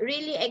can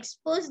really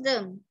expose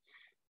them,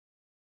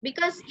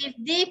 because if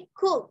they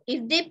cook,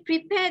 if they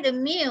prepare the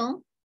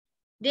meal,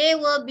 they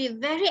will be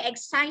very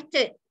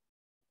excited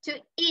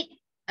to eat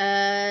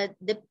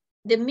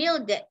the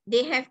meal that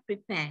they have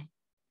prepared.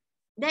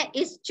 That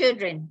is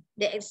children,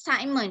 the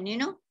excitement, you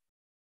know,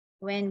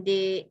 when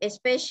they,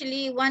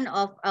 especially one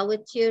of our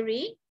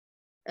theory,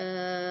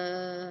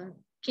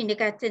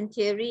 kindergarten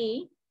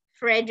theory,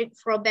 Frederick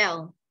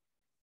Frobel,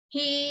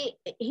 he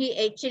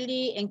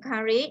actually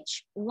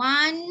encouraged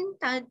one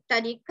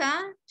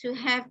tadika to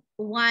have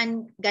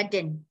one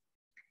garden.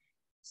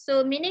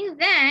 So meaning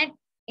that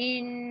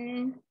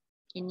in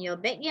your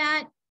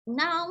backyard,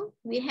 now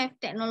we have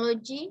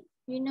technology,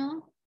 you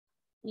know,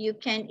 you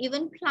can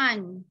even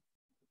plant.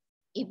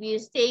 If you're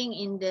staying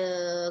in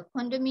the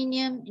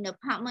condominium, in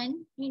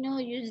apartment, you know,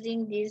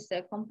 using this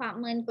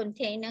compartment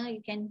container,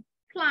 you can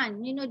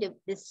plant, you know,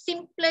 the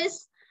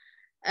simplest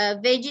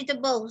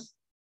vegetables,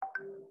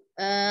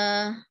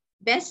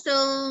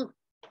 basil,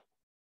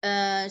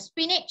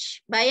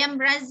 spinach, bayam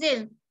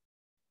Brazil.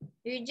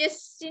 You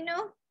just, you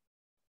know,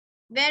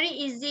 very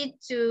easy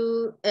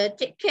to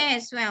take care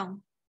as well,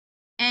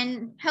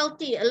 and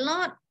healthy, a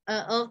lot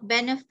of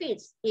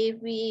benefits if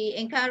we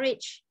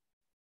encourage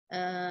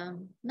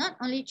not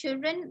only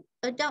children,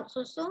 adults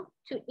also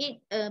to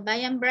eat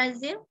bayam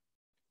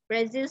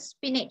Brazil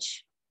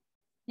spinach.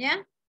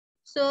 Yeah.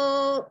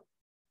 So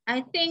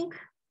I think,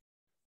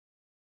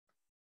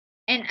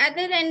 and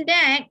other than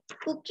that,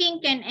 cooking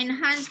can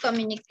enhance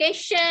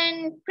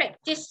communication,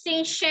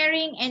 practicing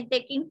sharing and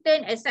taking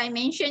turn, as I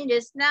mentioned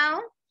just now.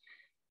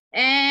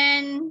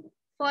 And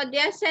for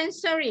their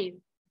senses,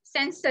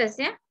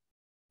 yeah,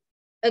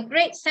 a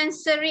great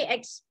sensory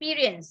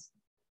experience.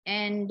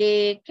 And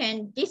they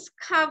can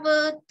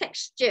discover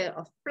texture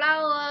of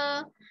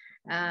flour,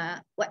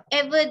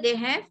 whatever they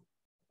have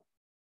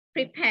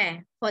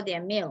prepared for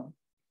their meal.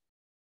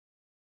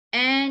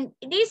 And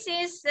this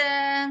is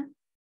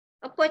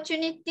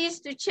opportunities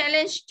to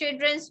challenge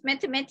children's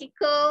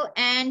mathematical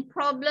and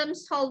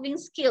problem-solving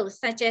skills,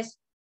 such as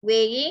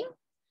weighing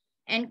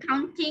and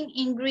counting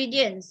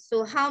ingredients.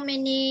 So how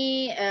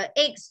many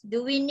eggs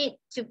do we need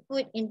to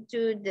put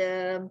into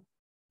the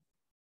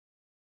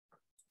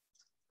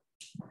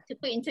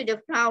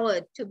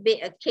flour to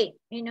bake a cake?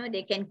 You know,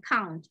 they can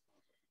count.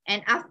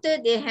 And after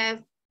they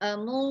have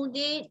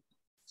molded,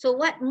 so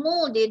what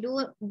mold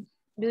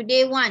do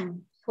they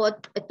want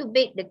to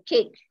bake the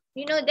cake?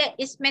 You know, that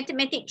is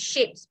mathematic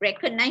shapes,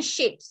 recognized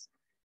shapes.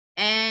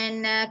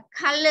 And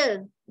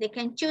color, they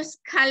can choose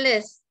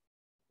colors.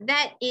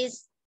 That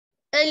is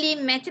early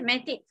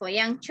mathematics for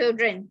young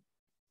children.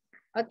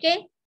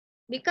 Okay,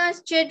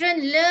 because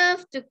children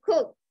love to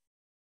cook.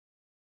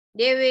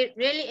 They will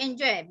really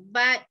enjoy,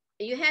 but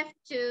you have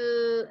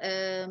to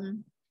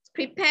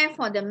prepare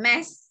for the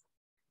mess.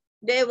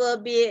 There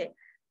will be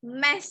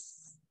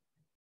mess,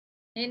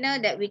 you know,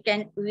 that we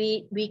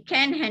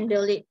can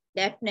handle it,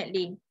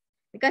 definitely,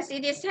 because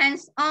it is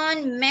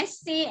hands-on,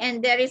 messy,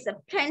 and there is a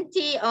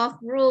plenty of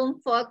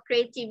room for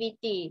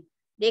creativity.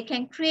 They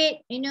can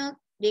create, you know,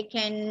 they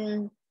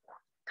can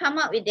come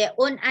up with their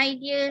own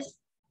ideas.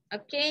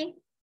 Okay,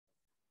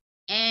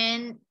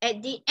 and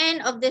at the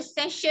end of the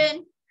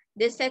session,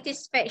 the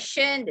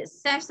satisfaction, the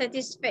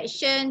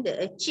self-satisfaction,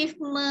 the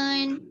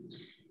achievement,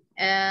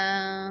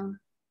 and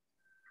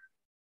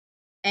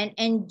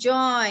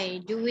enjoy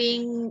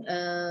doing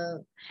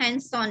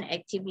hands-on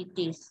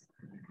activities.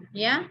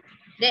 Yeah,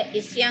 that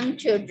is young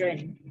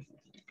children.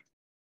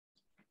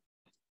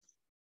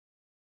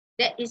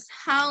 That is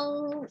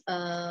how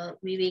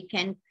we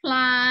can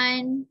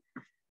plant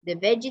the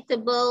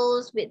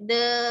vegetables with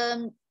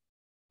them.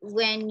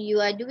 When you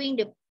are doing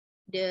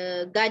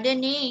the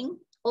gardening,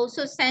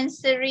 also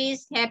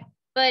sensories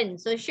happen,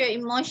 social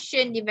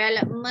emotion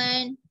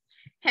development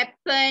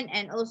happen,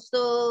 and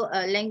also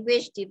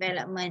language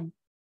development.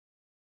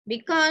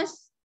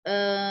 Because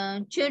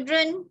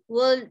children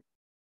will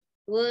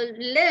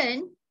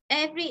learn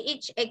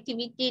each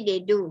activity they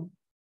do.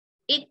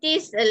 It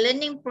is a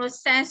learning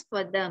process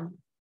for them.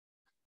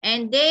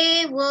 And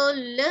they will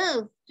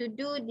love to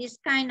do this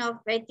kind of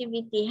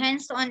activity,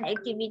 hands-on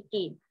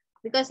activity.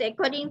 Because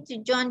according to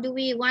John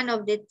Dewey, one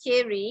of the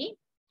theory,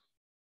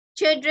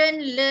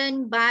 children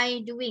learn by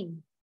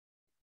doing.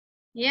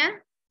 Yeah.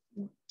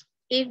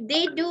 If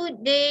they do,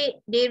 they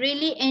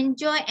really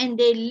enjoy and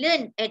they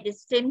learn at the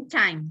same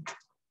time.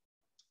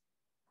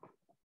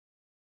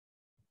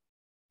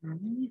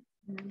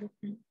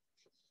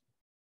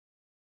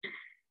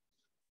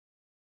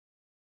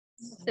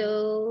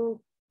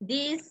 So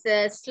this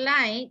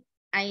slide,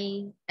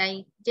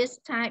 I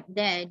just typed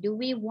there, do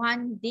we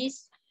want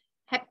this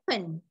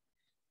happen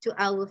to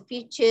our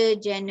future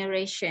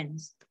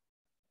generations?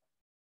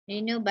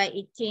 you know, by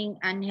eating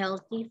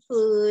unhealthy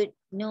food,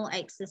 no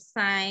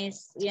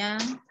exercise, yeah.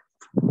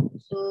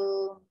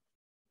 So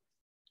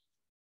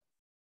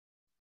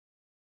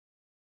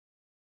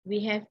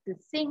we have to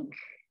think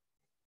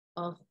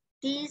of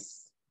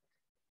this,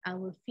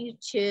 our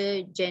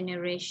future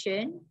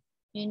generation,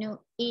 you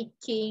know,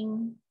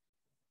 eating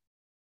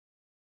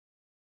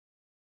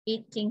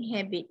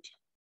habit.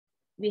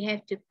 We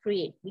have to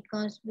create,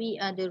 because we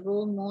are the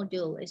role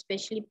model,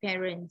 especially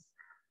parents,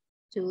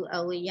 to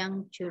our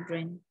young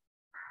children.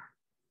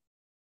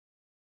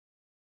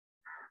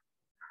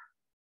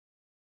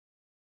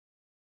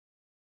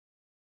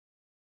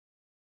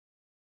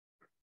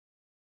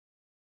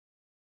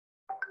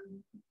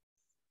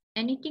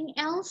 Anything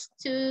else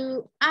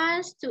to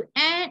us to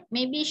add?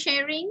 Maybe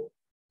sharing?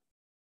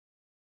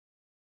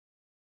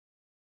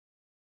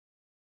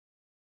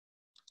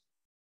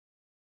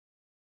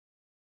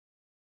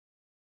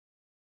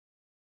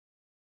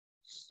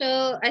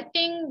 So I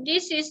think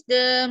this is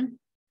the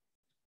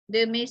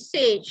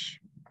message,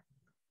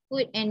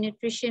 food and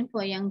nutrition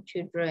for young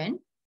children.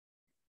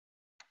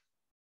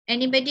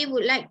 Anybody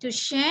would like to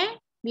share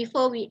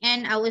before we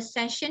end our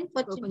session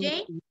for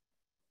today?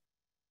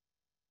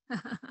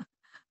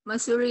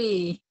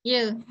 Masuri.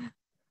 Yeah.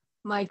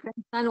 My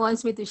grandson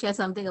wants me to share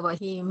something about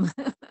him.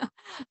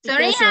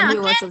 Sorry, When he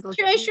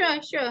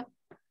was sure.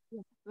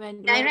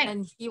 When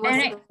he was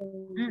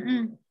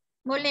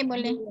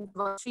Boleh.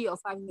 about 3 or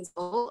 5 years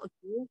old,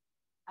 okay,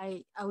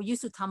 I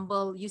used to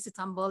tumble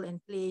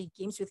and play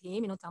games with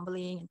him, you know,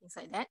 tumbling and things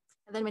like that.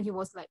 And then when he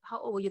was like, how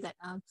old were you that?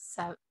 I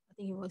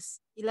think he was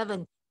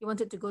 11. He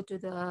wanted to go to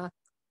the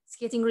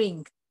skating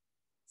rink.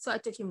 So I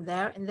took him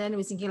there, and then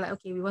we thinking like,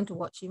 okay, we want to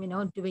watch him, you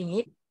know, doing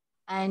it.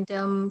 And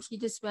he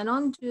just went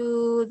on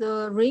to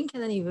the rink,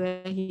 and then he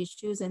wear his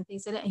shoes and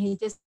things like that. And he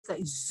just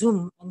like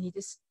zoom, and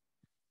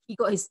he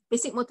got his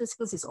basic motor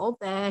skills is all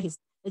there. His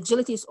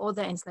agility is all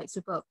there, and it's like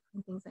superb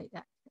and things like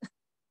that.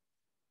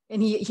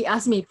 And he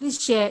asked me,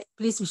 please share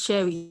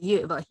with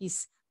you about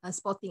his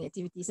sporting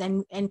activities.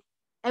 And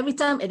every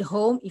time at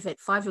home, if at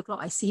 5 o'clock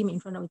I see him in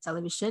front of the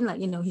television,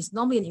 like, you know, he's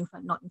normally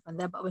not in front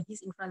there, but when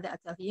he's in front there, I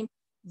tell him,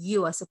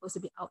 you are supposed to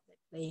be out there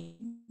playing,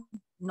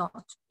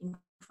 not in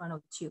front of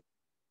the tube.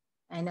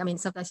 And I mean,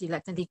 sometimes he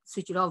like tend to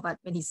switch it off, but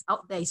when he's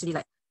out there, it's really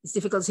like, it's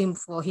difficult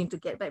for him to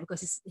get back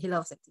because he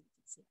loves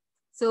activities.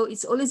 So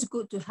it's always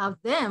good to have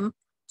them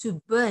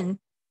to burn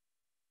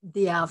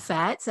their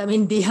fats, I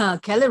mean, their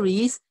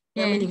calories.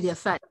 Yes. I mean, if they're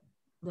fat,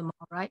 the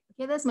more, right?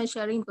 Okay, that's my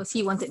sharing because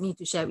he wanted me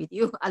to share with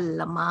you.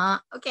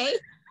 Alamak, okay.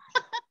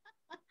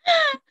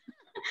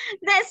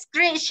 That's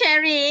great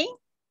sharing,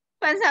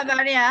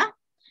 Pasabaria.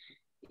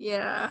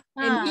 Yeah,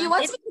 and he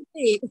wants me to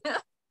play.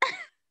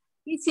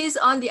 He's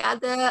on the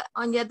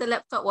other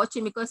laptop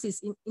watching because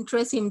it's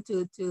interests him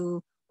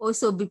to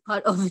also be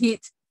part of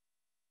it.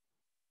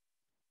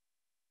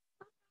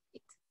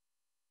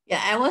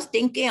 Yeah, I was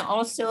thinking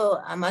also,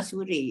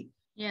 Masuri.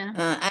 Yeah.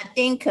 I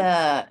think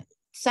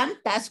some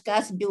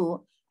Taskas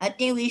do. I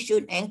think we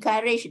should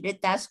encourage the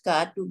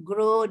Taska to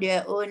grow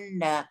their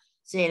own,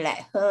 say,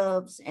 like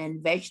herbs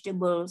and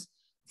vegetables.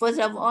 First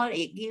of all,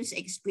 it gives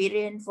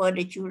experience for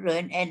the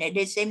children, and at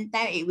the same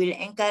time, it will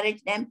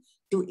encourage them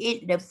to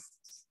eat the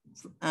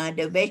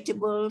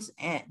vegetables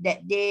that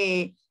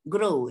they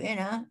grow. You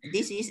know,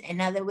 this is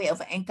another way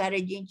of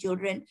encouraging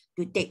children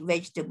to take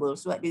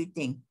vegetables. What do you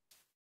think?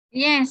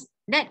 Yes,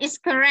 that is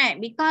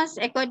correct, because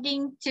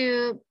according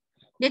to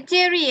the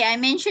theory I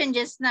mentioned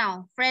just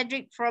now,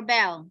 Frederick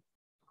Frobel,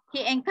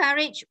 he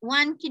encouraged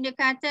 1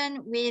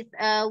 kindergarten with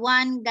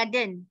 1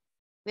 garden,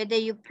 whether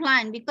you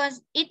plant,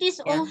 because it is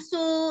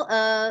also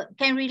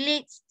can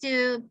relate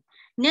to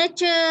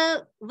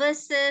nurture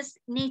versus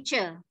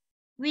nature.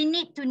 We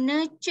need to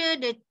nurture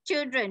the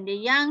children, the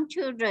young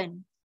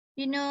children,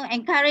 you know,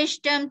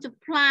 encourage them to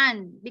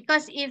plant,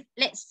 because if,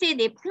 let's say,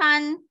 they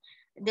plant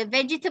the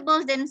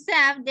vegetables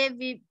themselves, they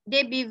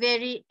be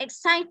very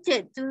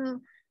excited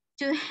to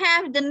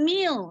have the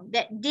meal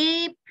that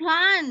they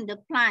plant the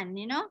plant,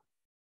 you know.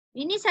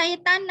 Ini saya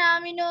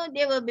tanam, you know,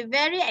 they will be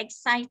very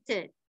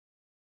excited.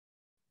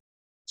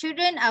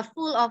 Children are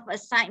full of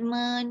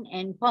excitement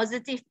and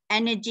positive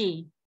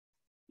energy.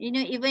 You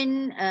know,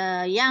 even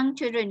young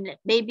children,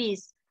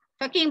 babies.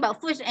 Talking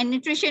about food and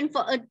nutrition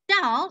for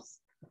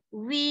adults,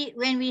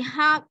 when we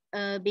hug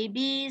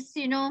babies,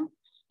 you know,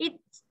 it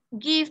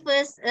gives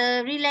us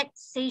a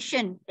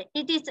relaxation.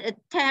 It is a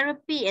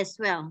therapy as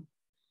well.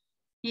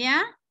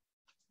 Yeah.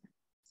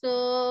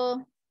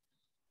 So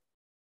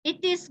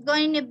it is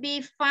going to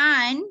be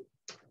fun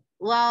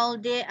while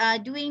they are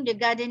doing the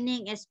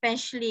gardening,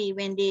 especially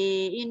when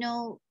they, you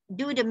know,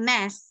 do the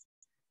math.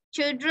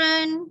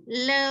 Children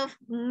love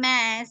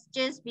math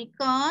just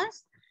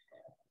because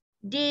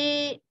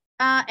they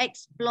are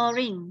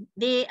exploring,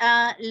 they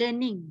are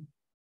learning.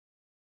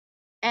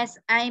 As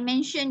I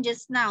mentioned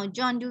just now,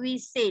 John Dewey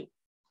said,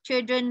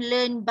 children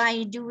learn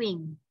by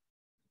doing.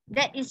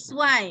 That is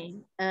why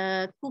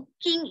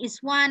cooking is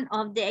one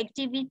of the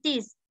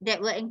activities that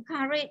will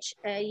encourage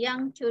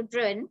young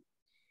children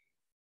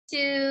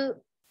to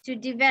to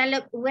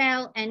develop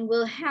well and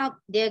will help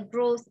their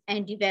growth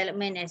and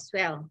development as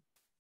well.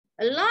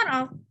 A lot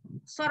of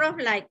sort of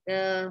like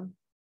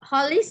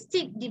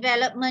holistic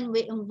development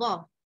will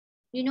involve,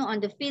 you know, on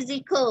the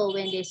physical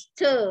when they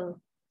stir,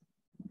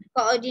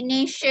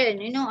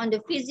 coordination, you know, on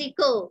the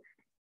physical,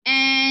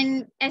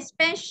 and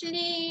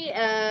especially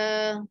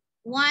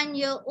 1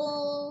 year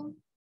old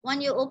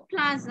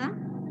plus,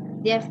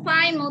 their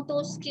fine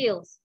motor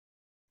skills.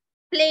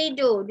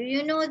 Play-Doh, do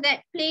you know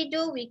that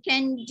Play-Doh we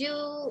can do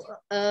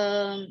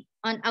on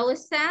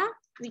ourselves?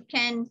 We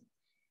can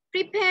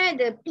prepare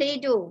the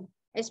Play-Doh,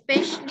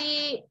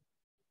 especially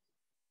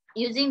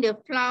using the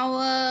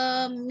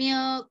flour,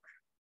 milk,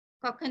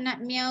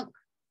 coconut milk.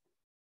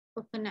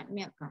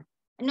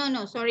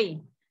 No,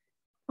 sorry.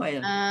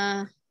 Oil.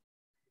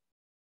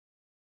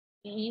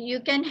 You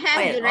can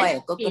have the oil,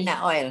 recipe.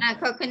 coconut oil.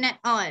 Coconut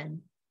oil.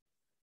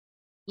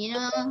 You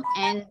know,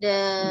 and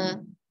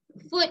the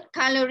food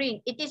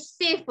coloring. It is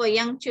safe for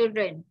young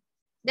children.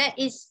 That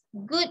is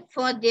good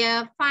for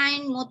their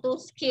fine motor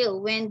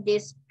skill when they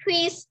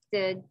squeeze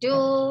the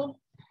dough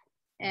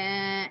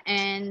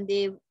and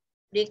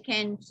they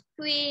can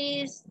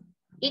squeeze.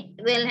 It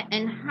will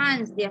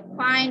enhance their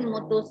fine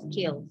motor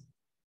skills.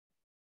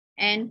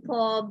 And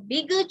for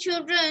bigger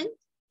children,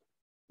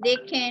 they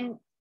can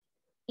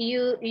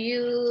you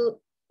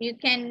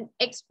can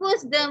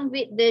expose them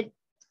with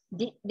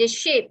the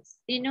shapes,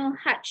 you know,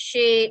 heart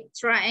shape,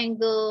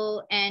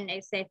 triangle, and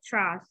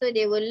etc. So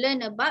they will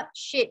learn about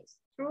shapes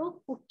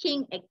through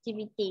cooking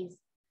activities.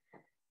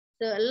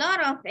 So a lot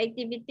of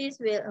activities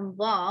will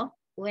involve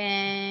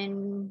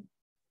when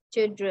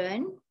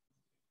children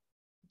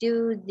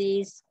do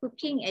these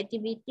cooking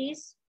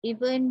activities,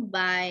 even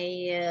by,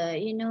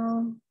 you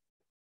know,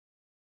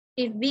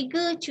 if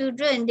bigger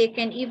children, they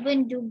can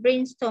even do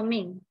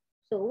brainstorming.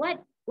 So what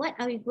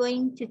are we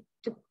going to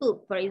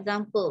cook, for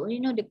example, you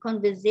know, the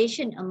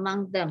conversation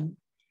among them.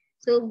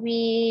 So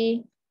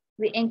we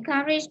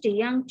encourage the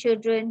young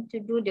children to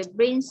do the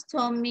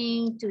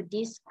brainstorming, to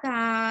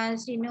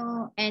discuss, you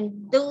know,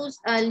 and those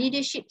are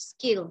leadership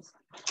skills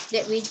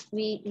that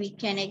we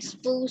can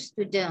expose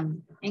to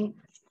them. And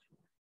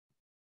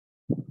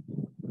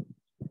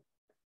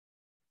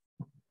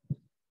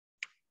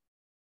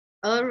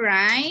all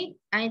right,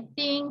 I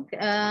think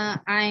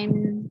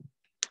I'm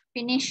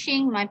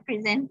finishing my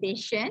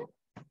presentation.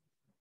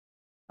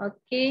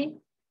 Okay.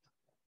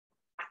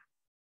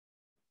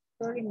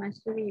 Sorry,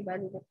 Masuri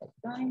baru dapat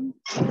join.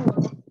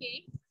 Oh,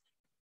 okay.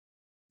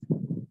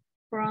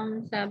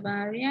 From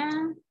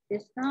Sabaria,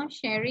 just now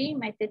Sherry,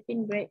 my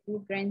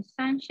 13-year-old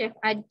grandson, Chef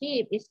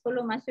Adib, is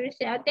follow Masuri.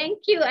 Say, oh,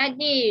 thank you,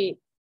 Adib.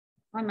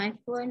 On my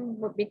phone,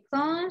 but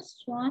because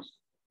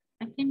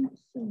I cannot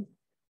see.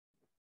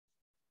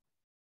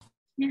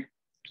 Yeah,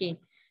 okay.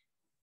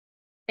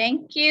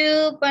 Thank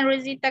you, Puan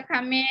Rosita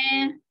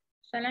Kamil.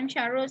 Salam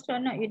Syarul,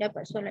 seronok you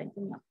dapat solat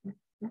Jumaat.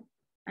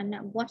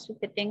 Anak buah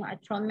suka tengok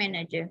Ultraman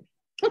aja.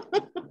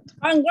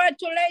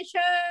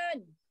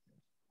 Congratulations!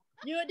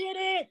 You did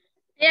it!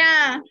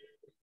 Yeah.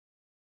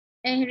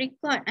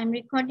 Record. I'm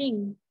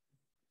recording.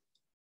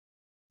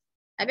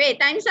 Habis,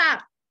 time's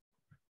up.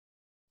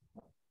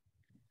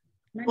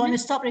 You want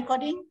to stop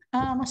recording?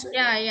 Maksud?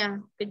 Ya.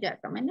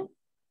 Kejap, kat mana?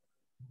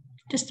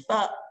 Just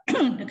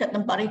dekat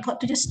tempat record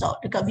tu just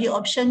stop. Dekat view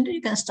option tu you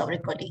can stop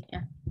recording.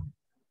 Ya.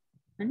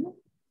 Mana?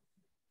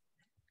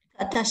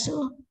 Kat atas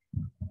tu.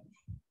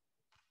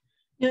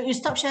 You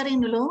stop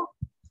sharing dulu.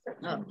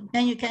 Oh.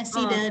 Then you can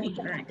see the okay.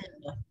 record Right.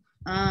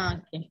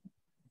 button. Okay.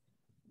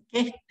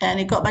 Okay, and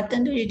record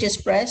button tu you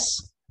just press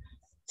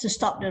to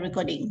stop the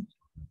recording.